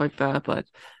Jensen and stuff like that, but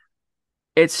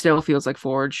it still feels like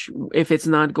Forge, if it's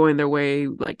not going their way,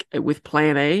 like with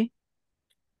plan A,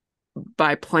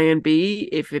 by plan B,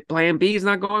 if plan B is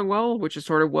not going well, which it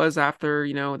sort of was after,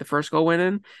 you know, the first goal went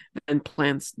in, then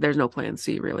there's no plan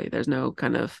C really. There's no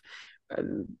kind of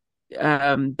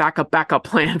backup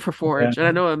plan for Forge. Yeah. And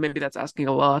I know maybe that's asking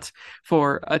a lot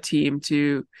for a team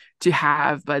to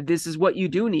have, but this is what you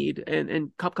do need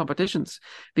in cup competitions,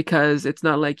 because it's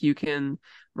not like you can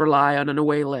rely on an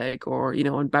away leg or, you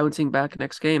know, on bouncing back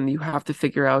next game. You have to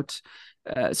figure out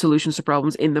solutions to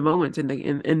problems in the moment,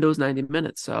 in those 90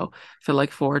 minutes. So I feel like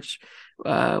Forge,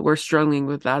 we're struggling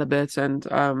with that a bit,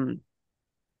 and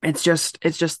it's just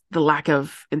the lack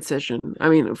of incision. I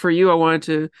mean, for you, I wanted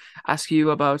to ask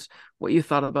you about what you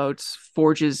thought about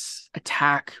Forge's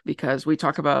attack, because we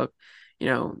talk about, you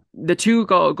know, the two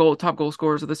top goal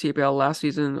scorers of the CPL last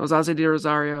season, Osaze de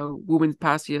Rosario, Woobin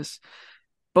Pacius.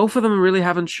 Both of them really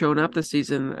haven't shown up this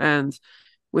season, and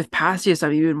with Pacius,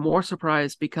 I'm even more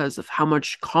surprised because of how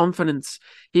much confidence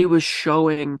he was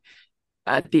showing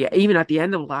even at the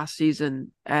end of last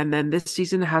season, and then this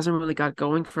season hasn't really got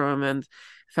going for him, and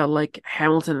felt like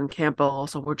Hamilton and Campbell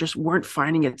also weren't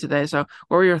finding it today. So,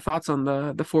 what were your thoughts on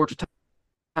the Forge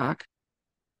attack?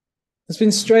 It's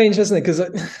been strange, hasn't it? Because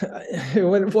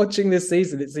when watching this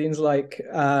season, it seems like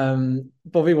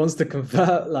Bobby wants to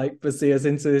convert like Pacius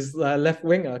into his left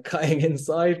winger, cutting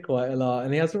inside quite a lot,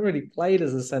 and he hasn't really played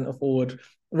as a centre forward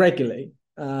regularly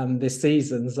this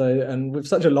season. So, and with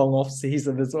such a long off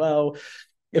season as well,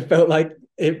 it felt like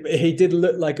he did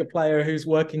look like a player who's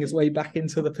working his way back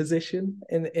into the position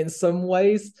in some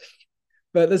ways.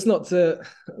 But that's not to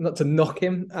knock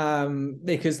him,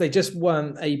 because they just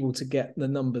weren't able to get the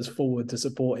numbers forward to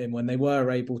support him when they were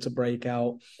able to break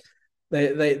out.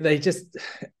 They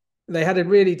had a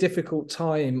really difficult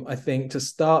time, I think, to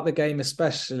start the game,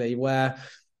 especially where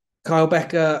Kyle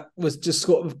Becker was just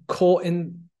sort of caught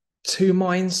in two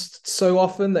minds so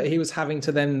often that he was having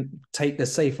to then take the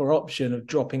safer option of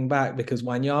dropping back because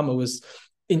Wanyama was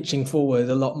inching forward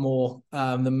a lot more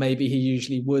than maybe he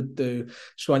usually would do.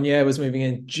 Choinière was moving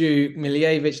in, Duke,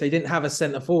 Miljevic, they didn't have a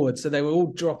centre forward, so they were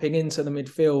all dropping into the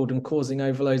midfield and causing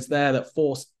overloads there that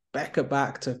forced Becker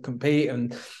back to compete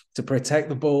and to protect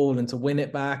the ball and to win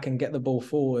it back and get the ball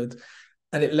forward.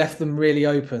 And it left them really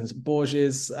open.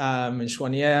 Borges and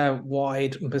Choinière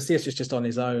wide, and Pasillas was just on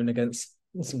his own against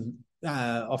some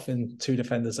often two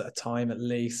defenders at a time at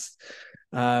least.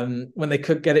 When they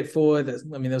could get it forward,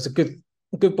 I mean, there was a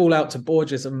good ball out to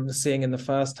Borges I'm seeing in the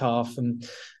first half, and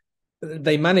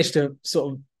they managed to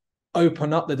sort of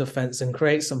open up the defense and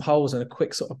create some holes and a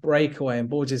quick sort of breakaway, and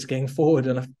Borges getting forward,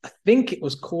 and I think it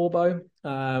was Corbo,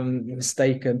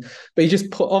 mistaken, but he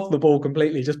just put off the ball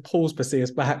completely, just pulls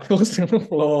Pasillas back, falls on the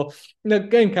floor.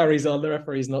 Game carries on, the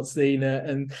referee's not seen it,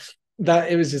 and that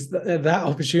it was just that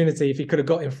opportunity. If he could have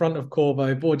got in front of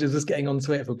Corbo, Borges was getting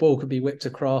onto it, if a ball could be whipped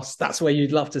across, that's where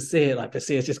you'd love to see it, like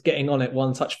Pasillas just getting on it,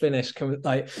 one touch finish,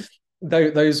 like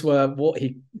those were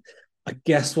I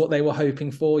guess what they were hoping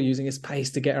for, using his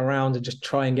pace to get around and just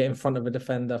try and get in front of a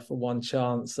defender for one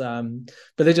chance.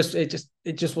 But it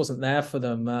just wasn't there for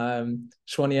them.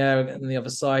 Choinière on the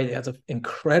other side, he had an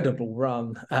incredible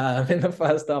run in the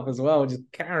first half as well, just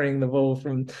carrying the ball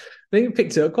from, I think he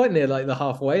picked it up quite near like the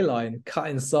halfway line, cut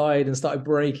inside and started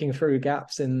breaking through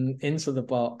gaps into the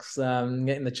box,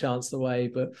 getting the chance away.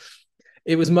 But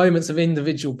it was moments of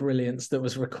individual brilliance that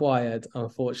was required,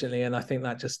 unfortunately, and I think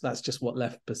that's just what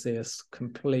left Pasillas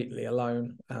completely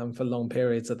alone for long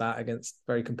periods of that against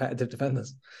very competitive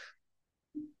defenders.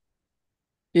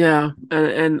 Yeah,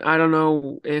 and I don't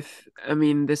know if, I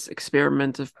mean, this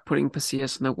experiment of putting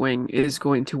Pasillas in the wing is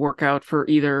going to work out for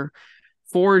either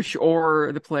Forge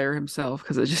or the player himself,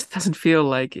 because it just doesn't feel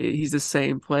like he's the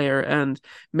same player, and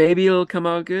maybe it'll come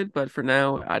out good, but for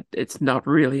now it's not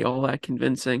really all that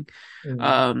convincing.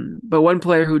 But one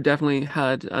player who definitely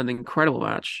had an incredible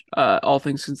match, all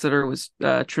things considered, was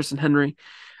Tristan Henry.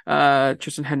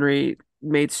 Tristan Henry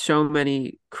made so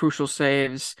many crucial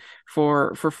saves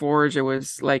for Forge. It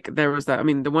was like there was that, I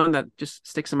mean, the one that just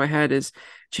sticks in my head is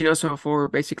Chinoso for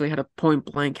basically had a point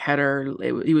blank header.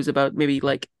 He was about maybe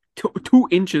like 2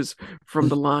 inches from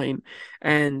the line,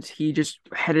 and he just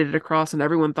headed it across, and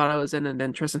everyone thought I was in. And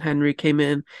then Tristan Henry came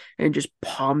in and just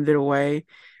palmed it away.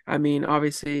 I mean,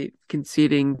 obviously,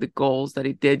 conceding the goals that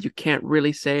he did, you can't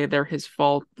really say they're his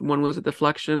fault. One was a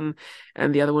deflection,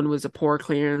 and the other one was a poor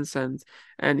clearance. And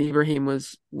Ibrahim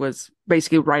was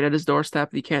basically right at his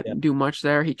doorstep. You can't do much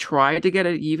there. He tried to get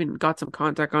it, he even got some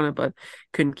contact on it, but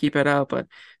couldn't keep it out. But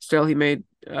still, he made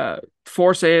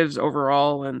 4 saves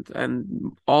overall,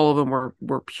 and all of them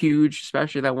were huge,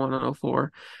 especially that one on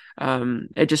 04.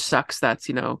 It just sucks that,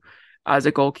 as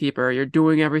a goalkeeper, you're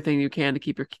doing everything you can to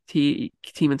keep your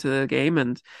team into the game,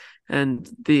 and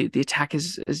the attack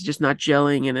is just not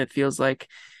gelling, and it feels like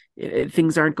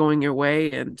things aren't going your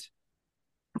way. And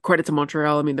credit to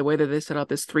Montreal. I mean, the way that they set up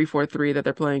this 3-4-3 that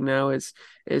they're playing now is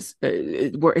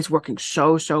working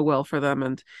so well for them,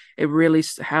 and it really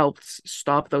helped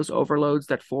stop those overloads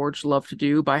that Forge love to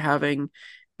do by having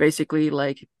basically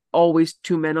like always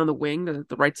 2 men on the wing, the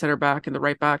right center back and the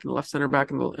right back, and the left center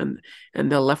back and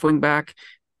the left wing back,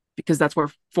 because that's where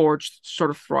Forge sort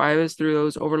of thrives, through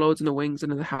those overloads in the wings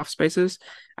and in the half spaces.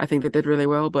 I think they did really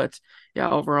well, but yeah,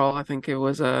 overall, I think it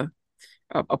was a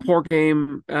poor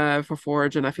game for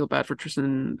Forge, and I feel bad for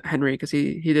Tristan Henry because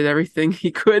he did everything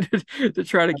he could to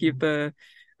try to keep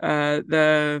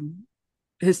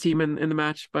his team in the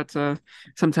match. But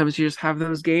sometimes you just have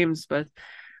those games. But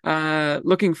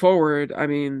looking forward, I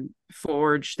mean,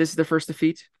 Forge, this is the first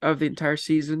defeat of the entire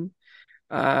season.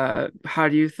 How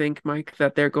do you think, Mike,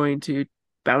 that they're going to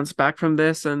bounce back from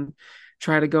this and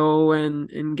try to go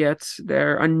and get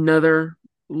their another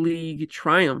league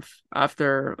triumph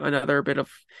after another bit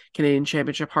of Canadian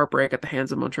Championship heartbreak at the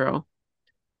hands of Montreal?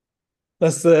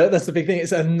 That's the big thing.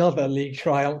 It's another league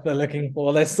triumph they're looking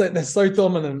for. They're so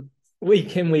dominant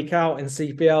week in, week out in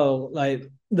CPL. Like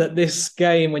that, this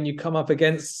game, when you come up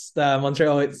against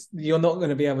Montreal, you're not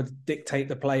going to be able to dictate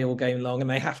the play all game long, and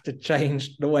they have to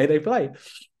change the way they play.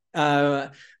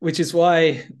 Which is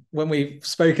why when we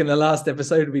spoke in the last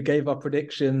episode, we gave our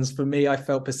predictions. For me, I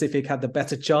felt Pacific had the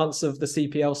better chance of the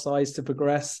CPL sides to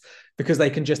progress, because they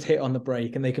can just hit on the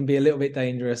break and they can be a little bit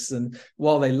dangerous. And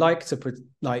while they like to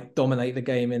dominate the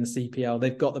game in CPL,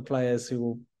 they've got the players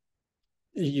who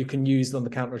you can use on the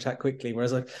counter attack quickly.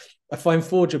 Whereas I find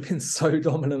Forge have been so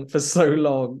dominant for so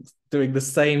long, doing the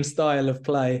same style of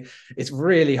play. It's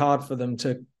really hard for them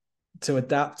to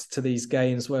adapt to these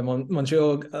games where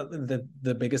Montreal,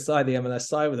 the bigger side, the MLS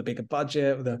side with a bigger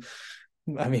budget, with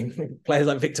I mean, players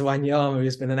like Victor Wanyama,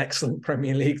 who's been an excellent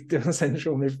Premier League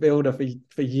central midfielder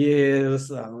for years,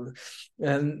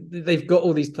 and they've got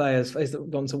all these players that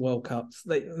have gone to World Cups.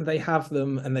 They have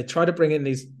them, and they try to bring in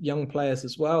these young players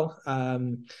as well,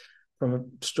 from a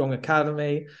strong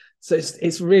academy. So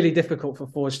it's really difficult for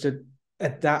Forge to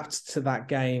adapt to that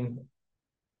game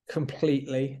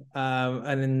completely,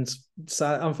 and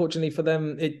so unfortunately for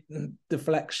them, it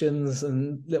deflections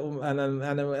and little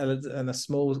and a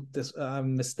small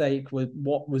mistake with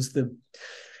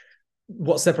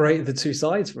what separated the two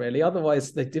sides really.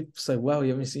 Otherwise, they did so well.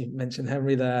 You obviously mentioned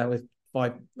Henry there with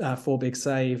four big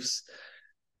saves.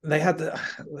 They had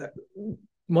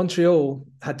Montreal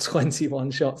had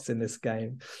 21 shots in this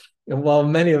game, and while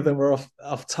many of them were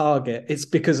off target, it's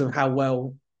because of how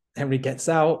well Henry gets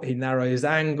out, he narrows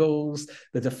angles,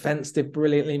 the defense did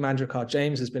brilliantly. Mandrakar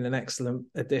James has been an excellent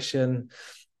addition.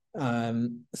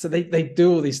 So they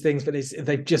do all these things, but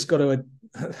they've just got to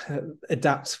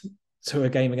adapt to a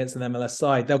game against an MLS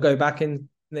side. They'll go back in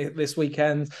this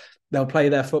weekend, they'll play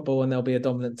their football, and they'll be a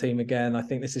dominant team again. I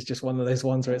think this is just one of those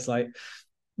ones where it's like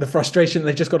the frustration,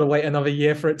 they've just got to wait another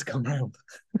year for it to come around.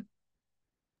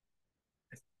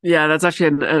 Yeah, that's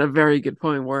actually a very good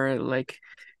point where like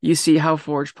you see how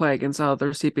Forge play against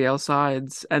other CPL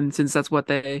sides, and since that's what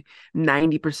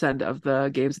 90% of the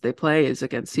games that they play is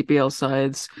against CPL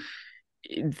sides,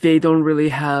 they don't really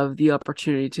have the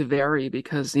opportunity to vary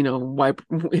because, why,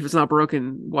 if it's not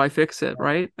broken, why fix it,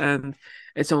 right? And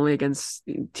it's only against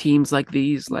teams like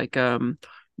these, like the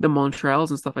Montreals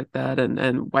and stuff like that,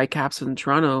 and Whitecaps and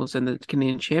Torontos and the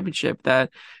Canadian Championship, that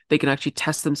they can actually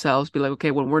test themselves, be like, okay,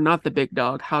 when we're not the big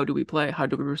dog, how do we play? How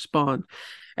do we respond?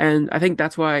 And I think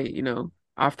that's why,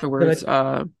 afterwards,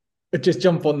 just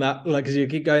jump on that, like, as you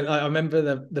keep going. I remember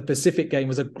the Pacific game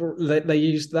was they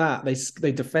used that,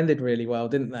 they defended really well,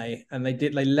 didn't they? And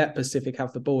they let Pacific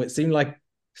have the ball. It seemed like,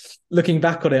 looking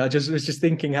back on it, I was just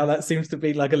thinking how that seems to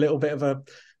be like a little bit of a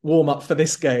warm up for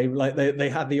this game. Like they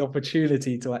had the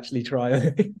opportunity to actually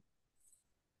try.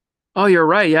 Oh, you're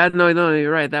right. Yeah, no,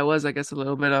 you're right. That was, I guess, a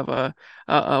little bit of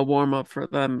a warm up for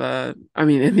them. But I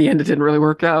mean, in the end, it didn't really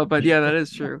work out. But yeah, that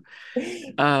is true.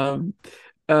 Um,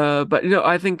 but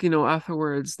I think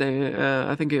afterwards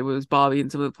I think it was Bobby and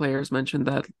some of the players mentioned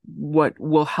that what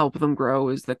will help them grow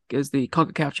is the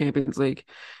CONCACAF Champions League.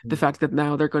 The fact that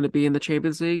now they're going to be in the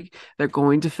Champions League, they're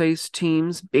going to face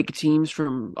big teams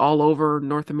from all over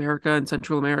North America and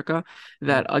Central America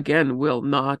that again will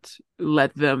not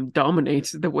let them dominate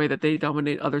the way that they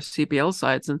dominate other CPL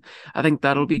sides. And I think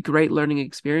that'll be great learning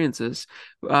experiences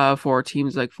for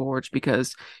teams like Forge,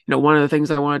 because one of the things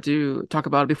I want to talk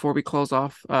about before we close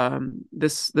off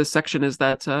this section is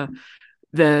that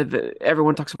the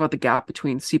everyone talks about the gap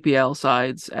between CPL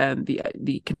sides and the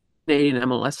Canadian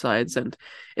MLS sides, and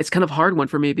it's kind of a hard one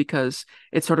for me because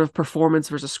it's sort of performance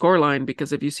versus scoreline,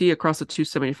 because if you see across the two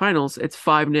semifinals, it's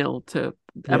 5-0 to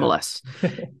MLS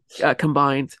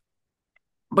combined.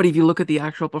 But if you look at the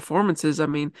actual performances, I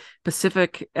mean,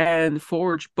 Pacific and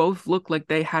Forge both look like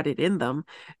they had it in them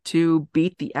to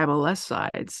beat the MLS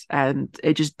sides. And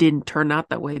it just didn't turn out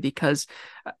that way because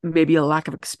maybe a lack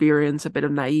of experience, a bit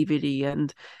of naivety.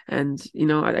 And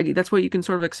that's what you can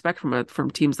sort of expect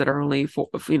from teams that are only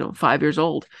 5 years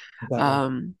old.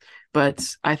 Exactly. But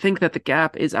I think that the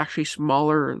gap is actually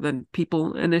smaller than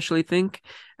people initially think.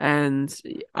 And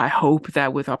I hope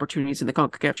that with opportunities in the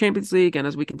CONCACAF Champions League, and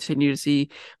as we continue to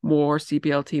see more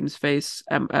CPL teams face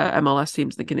MLS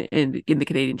teams in the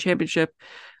Canadian Championship,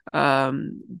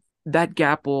 that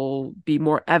gap will be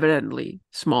more evidently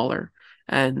smaller.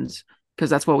 And because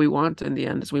that's what we want in the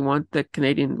end, is we want the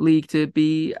Canadian League to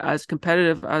be as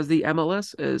competitive as the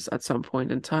MLS is at some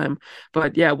point in time.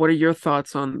 But yeah, what are your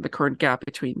thoughts on the current gap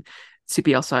between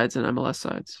CPL sides and MLS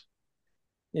sides?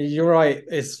 You're right,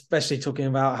 especially talking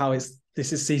about how this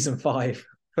is season 5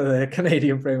 for the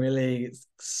Canadian Premier League. It's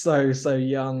so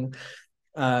young.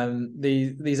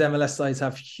 These MLS sides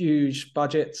have huge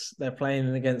budgets. They're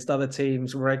playing against other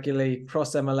teams regularly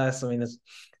across MLS. I mean, there's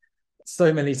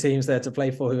so many teams there to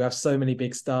play for who have so many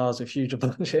big stars with huge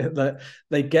budget that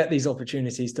they get these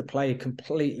opportunities to play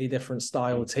completely different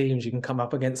style teams. You can come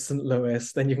up against St.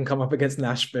 Louis, then you can come up against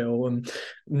Nashville and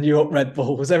New York Red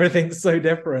Bulls. Everything's so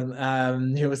different.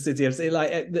 New York City FC,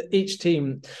 like each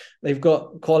team, they've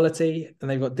got quality and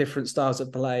they've got different styles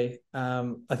of play.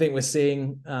 I think we're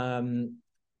seeing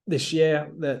this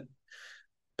year that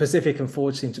Pacific and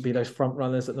Forge seem to be those front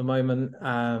runners at the moment,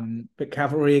 but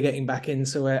Cavalry are getting back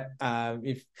into it.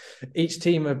 If each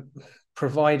team are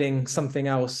providing something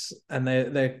else, and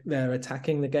they're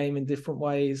attacking the game in different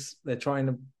ways. They're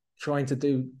trying to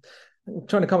do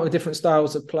trying to come up with different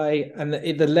styles of play, and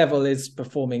the level is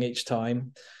performing each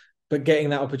time, but getting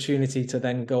that opportunity to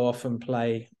then go off and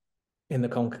play in the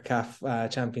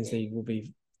CONCACAF Champions League will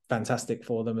be fantastic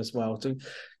for them as well.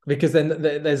 Because then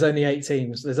there's only 8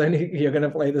 teams. You're going to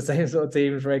play the same sort of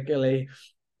teams regularly.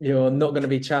 You're not going to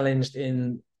be challenged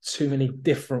in too many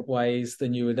different ways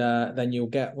than you'll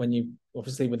get when you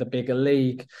obviously with a bigger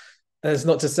league. That's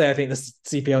not to say I think the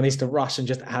CPL needs to rush and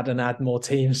just add more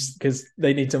teams, because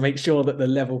they need to make sure that the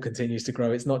level continues to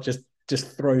grow. It's not just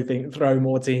throw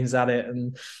more teams at it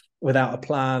and without a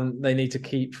plan. They need to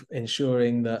keep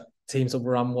ensuring that teams will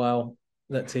run well,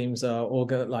 that teams are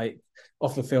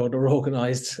off the field are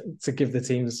organised to give the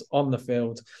teams on the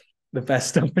field the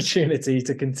best opportunity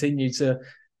to continue to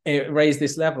raise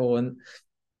this level, and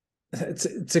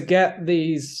to get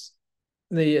these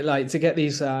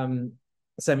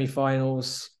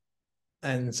semi-finals,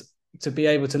 and to be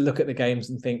able to look at the games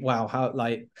and think, wow, how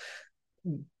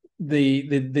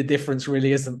the difference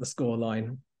really isn't the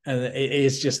scoreline. And it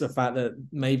is just the fact that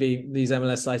maybe these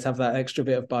MLS sides have that extra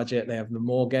bit of budget. They have the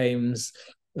more games.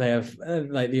 They have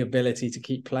the ability to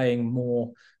keep playing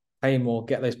more, pay more,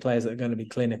 get those players that are going to be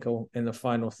clinical in the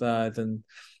final third. And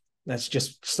that's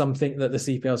just something that the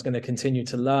CPL is going to continue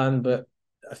to learn. But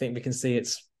I think we can see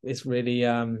it's really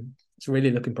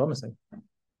looking promising.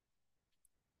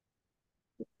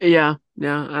 Yeah,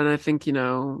 and I think,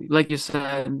 like you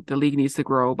said, the league needs to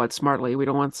grow, but smartly. We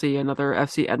don't want to see another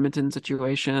FC Edmonton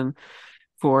situation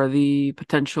for the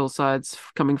potential sides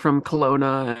coming from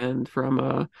Kelowna and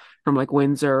from like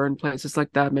Windsor and places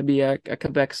like that. Maybe a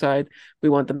Quebec side. We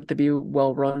want them to be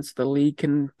well run so the league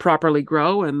can properly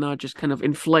grow and not just kind of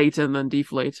inflate and then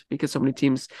deflate because so many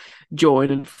teams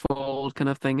join and fold kind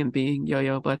of thing and being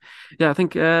yo-yo. But yeah, I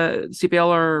think CPL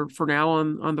are for now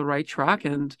on the right track,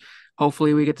 and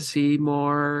hopefully we get to see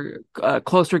more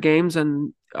closer games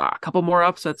and a couple more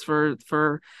upsets for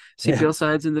CPL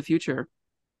sides in the future.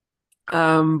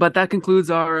 But that concludes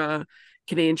our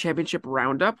Canadian Championship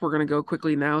roundup. We're going to go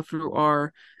quickly now through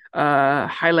our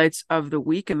highlights of the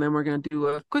week, and then we're going to do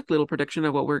a quick little prediction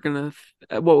of what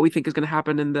we think is going to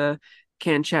happen in the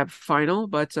CanChap final.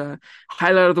 But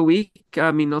highlight of the week,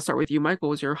 I'll start with you, Mike. What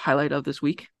was your highlight of this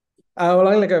week? Well, I'm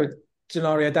going to go with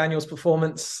Janario Daniels'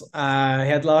 performance. He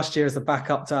had last year as the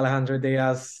backup to Alejandro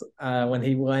Diaz. When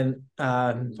he went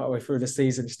partway through the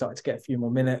season, he started to get a few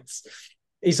more minutes.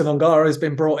 Issa Ongaro has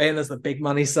been brought in as the big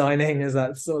money signing, as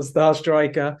that sort of star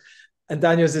striker, and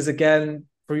Daniels is again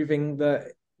proving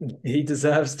that he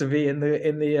deserves to be in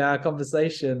the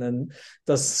conversation and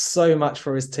does so much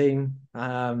for his team. He's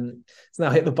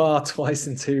now hit the bar twice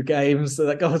in 2 games, so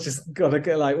that goal just got to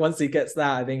go. Once he gets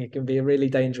that, I think he can be a really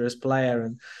dangerous player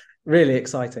and really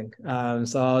exciting.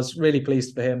 So I was really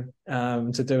pleased for him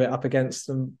to do it up against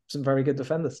some very good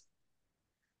defenders.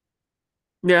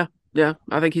 Yeah,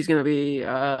 I think he's going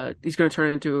to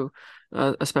turn into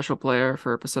a special player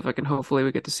for Pacific, and hopefully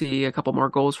we get to see a couple more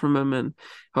goals from him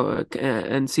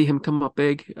and see him come up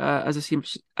big as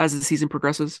the season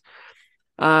progresses.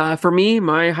 For me,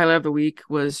 my highlight of the week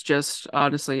was just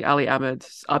honestly Ali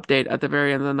Ahmed's update at the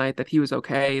very end of the night that he was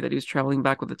okay, that he was traveling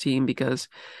back with the team, because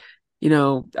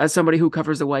as somebody who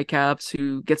covers the Whitecaps,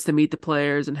 who gets to meet the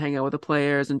players and hang out with the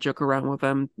players and joke around with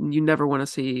them, you never want to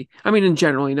see, in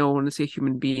general, you don't want to see a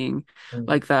human being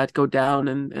like that go down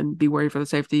and be worried for the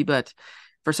safety. But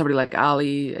for somebody like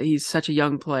Ali, he's such a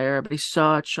young player, but he's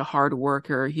such a hard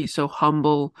worker. He's so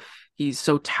humble. He's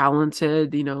so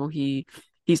talented.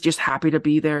 He's just happy to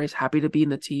be there. He's happy to be in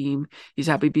the team. He's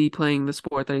happy to be playing the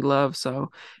sport that he loves. So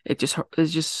it's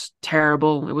just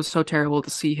terrible. It was so terrible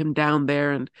to see him down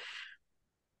there. And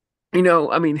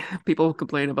people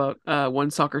complain about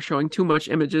One Soccer showing too much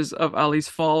images of Ali's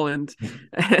fall and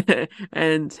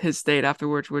and his state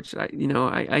afterwards, which I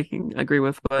can agree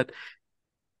with. But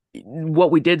what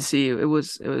we did see, it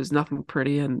was nothing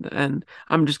pretty, and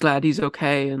I'm just glad he's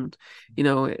okay. And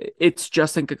it's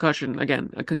just a concussion. Again,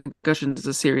 a concussion is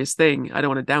a serious thing. I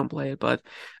don't want to downplay it, but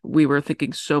we were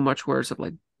thinking so much worse of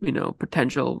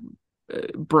potential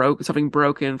something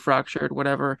broken, fractured,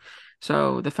 whatever.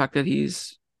 So the fact that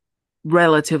he's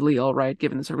relatively all right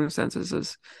given the circumstances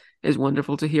is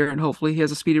wonderful to hear, and hopefully he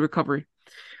has a speedy recovery.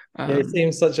 He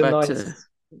seems such a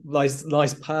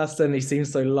nice person. He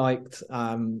seems so liked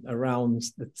around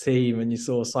the team, and you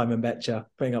saw Simon Betcher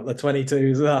putting up the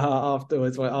 22s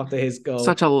afterwards, after his goal.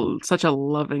 Such a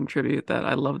loving tribute. That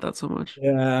I love that so much.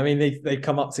 Yeah, they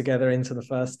come up together into the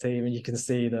first team, and you can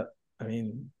see that.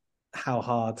 How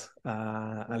hard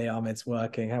Ali Ahmed's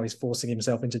working, how he's forcing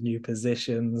himself into new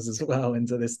positions as well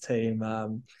into this team.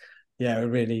 We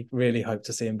really, really hope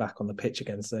to see him back on the pitch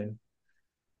again soon.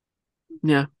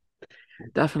 Yeah,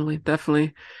 Definitely,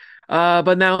 definitely.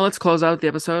 But now let's close out the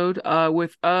episode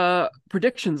with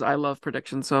predictions. I love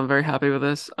predictions, so I'm very happy with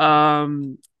this.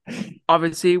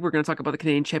 Obviously, we're going to talk about the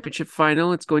Canadian Championship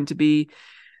final. It's going to be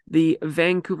the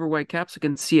Vancouver Whitecaps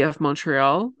against CF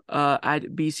Montreal at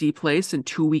BC Place in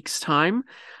 2 weeks' time.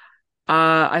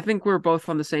 I think we're both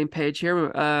on the same page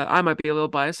here. I might be a little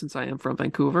biased since I am from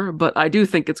Vancouver, but I do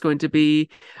think it's going to be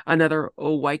another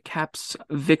Whitecaps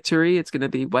victory. It's going to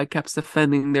be Whitecaps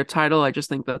defending their title. I just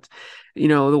think that,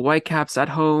 the Whitecaps at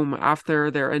home after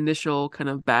their initial kind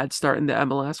of bad start in the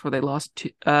MLS,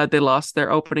 where they lost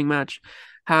their opening match,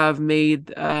 have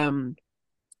made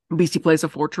BC Place a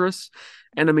fortress.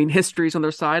 And I mean, history's on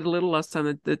their side a little. Last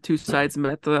time the two sides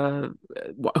met, the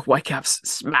Whitecaps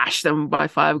smashed them by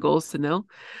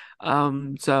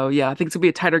 5-0. So yeah, I think it's gonna be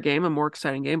a tighter game, a more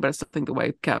exciting game, but I still think the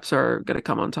Whitecaps are gonna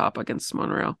come on top against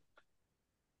Montreal.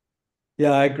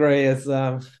 Yeah, I agree. As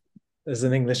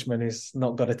an Englishman who's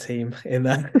not got a team in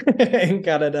in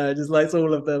Canada, just likes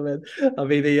all of them, and I'll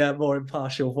be the more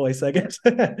impartial voice, I guess.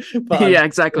 But Yeah,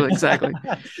 exactly.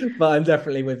 but I'm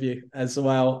definitely with you as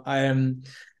well. I am.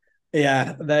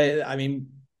 Yeah, I mean,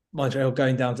 Montreal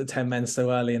going down to 10 men so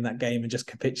early in that game and just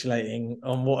capitulating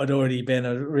on what had already been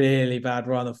a really bad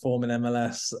run of form in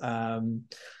MLS.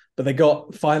 But they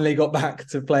finally got back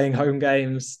to playing home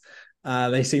games.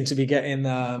 They seem to be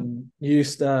getting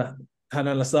used to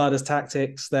Hernan Losada's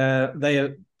tactics. They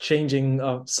are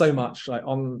changing so much, like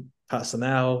on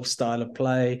personnel, style of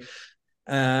play,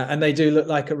 and they do look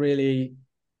like a really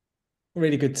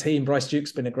good team. Bryce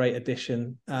Duke's been a great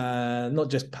addition, not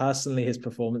just personally his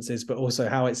performances, but also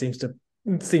how it seems to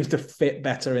fit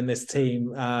better in this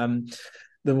team.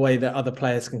 The way that other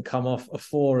players can come off a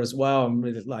four as well, and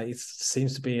really, like, it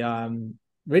seems to be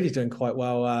really doing quite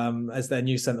well as their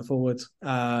new centre forward.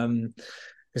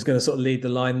 Who's going to sort of lead the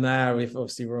line there with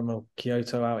obviously Romel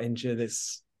Kyoto out injured.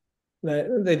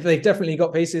 They've definitely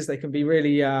got pieces. They can be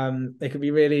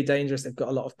really dangerous. They've got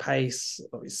a lot of pace, a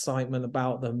lot of excitement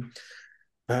about them.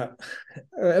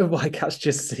 Whitecaps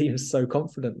just seems so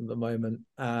confident at the moment,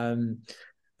 and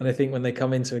I think when they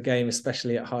come into a game,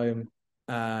 especially at home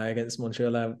against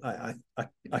Montreal, I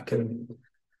can,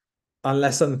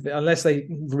 unless they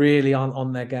really aren't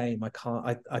on their game,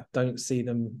 I don't see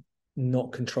them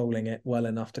not controlling it well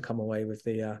enough to come away with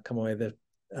a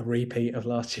repeat of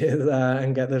last year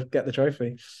and get the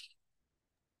trophy.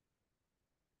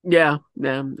 Yeah,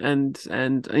 and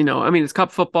I mean, it's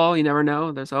cup football. You never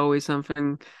know. There's always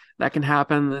something that can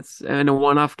happen. That's in a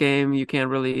one-off game. You can't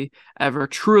really ever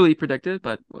truly predict it,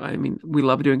 but I mean, we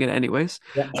love doing it anyways.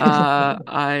 Yeah.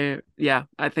 I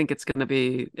think it's gonna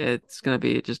be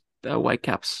just a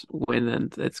Whitecaps win,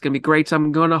 and it's gonna be great. So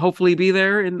I'm gonna hopefully be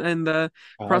there in the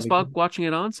press box watching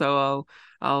it on. So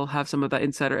I'll have some of that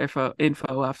insider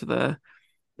info after the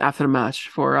match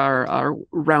for our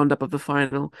roundup of the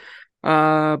final.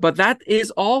 But that is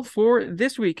all for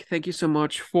this week. Thank you so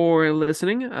much for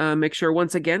listening. Make sure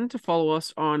once again to follow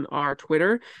us on our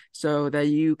Twitter so that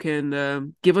you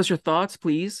can give us your thoughts,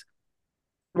 please.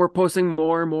 We're posting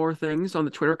more and more things on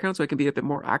the Twitter account so it can be a bit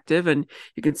more active and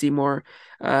you can see more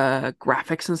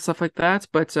graphics and stuff like that.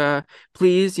 But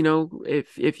please,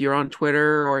 if you're on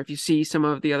Twitter or if you see some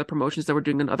of the other promotions that we're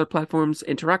doing on other platforms,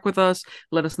 interact with us.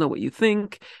 Let us know what you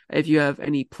think. If you have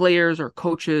any players or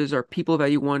coaches or people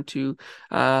that you want to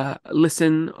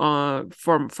listen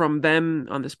from them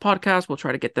on this podcast, we'll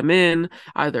try to get them in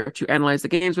either to analyze the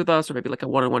games with us or maybe like a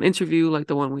one-on-one interview like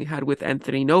the one we had with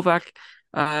Anthony Novak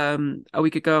a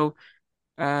week ago.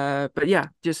 But yeah,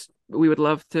 just we would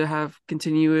love to have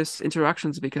continuous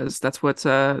interactions because that's what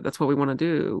we want to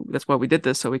do. That's why we did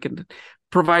this, so we can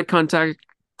provide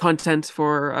content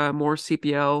for more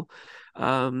CPL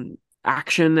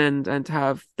action and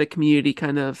have the community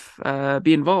kind of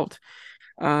be involved.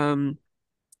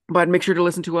 But make sure to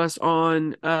listen to us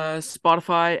on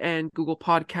Spotify and Google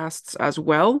Podcasts as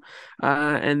well.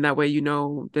 And that way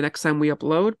the next time we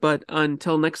upload. But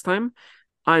until next time,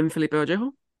 I'm Felipe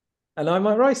Ojejo. And I'm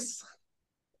Mike Rice.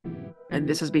 And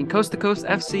this has been Coast to Coast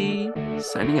FC,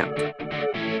 signing out.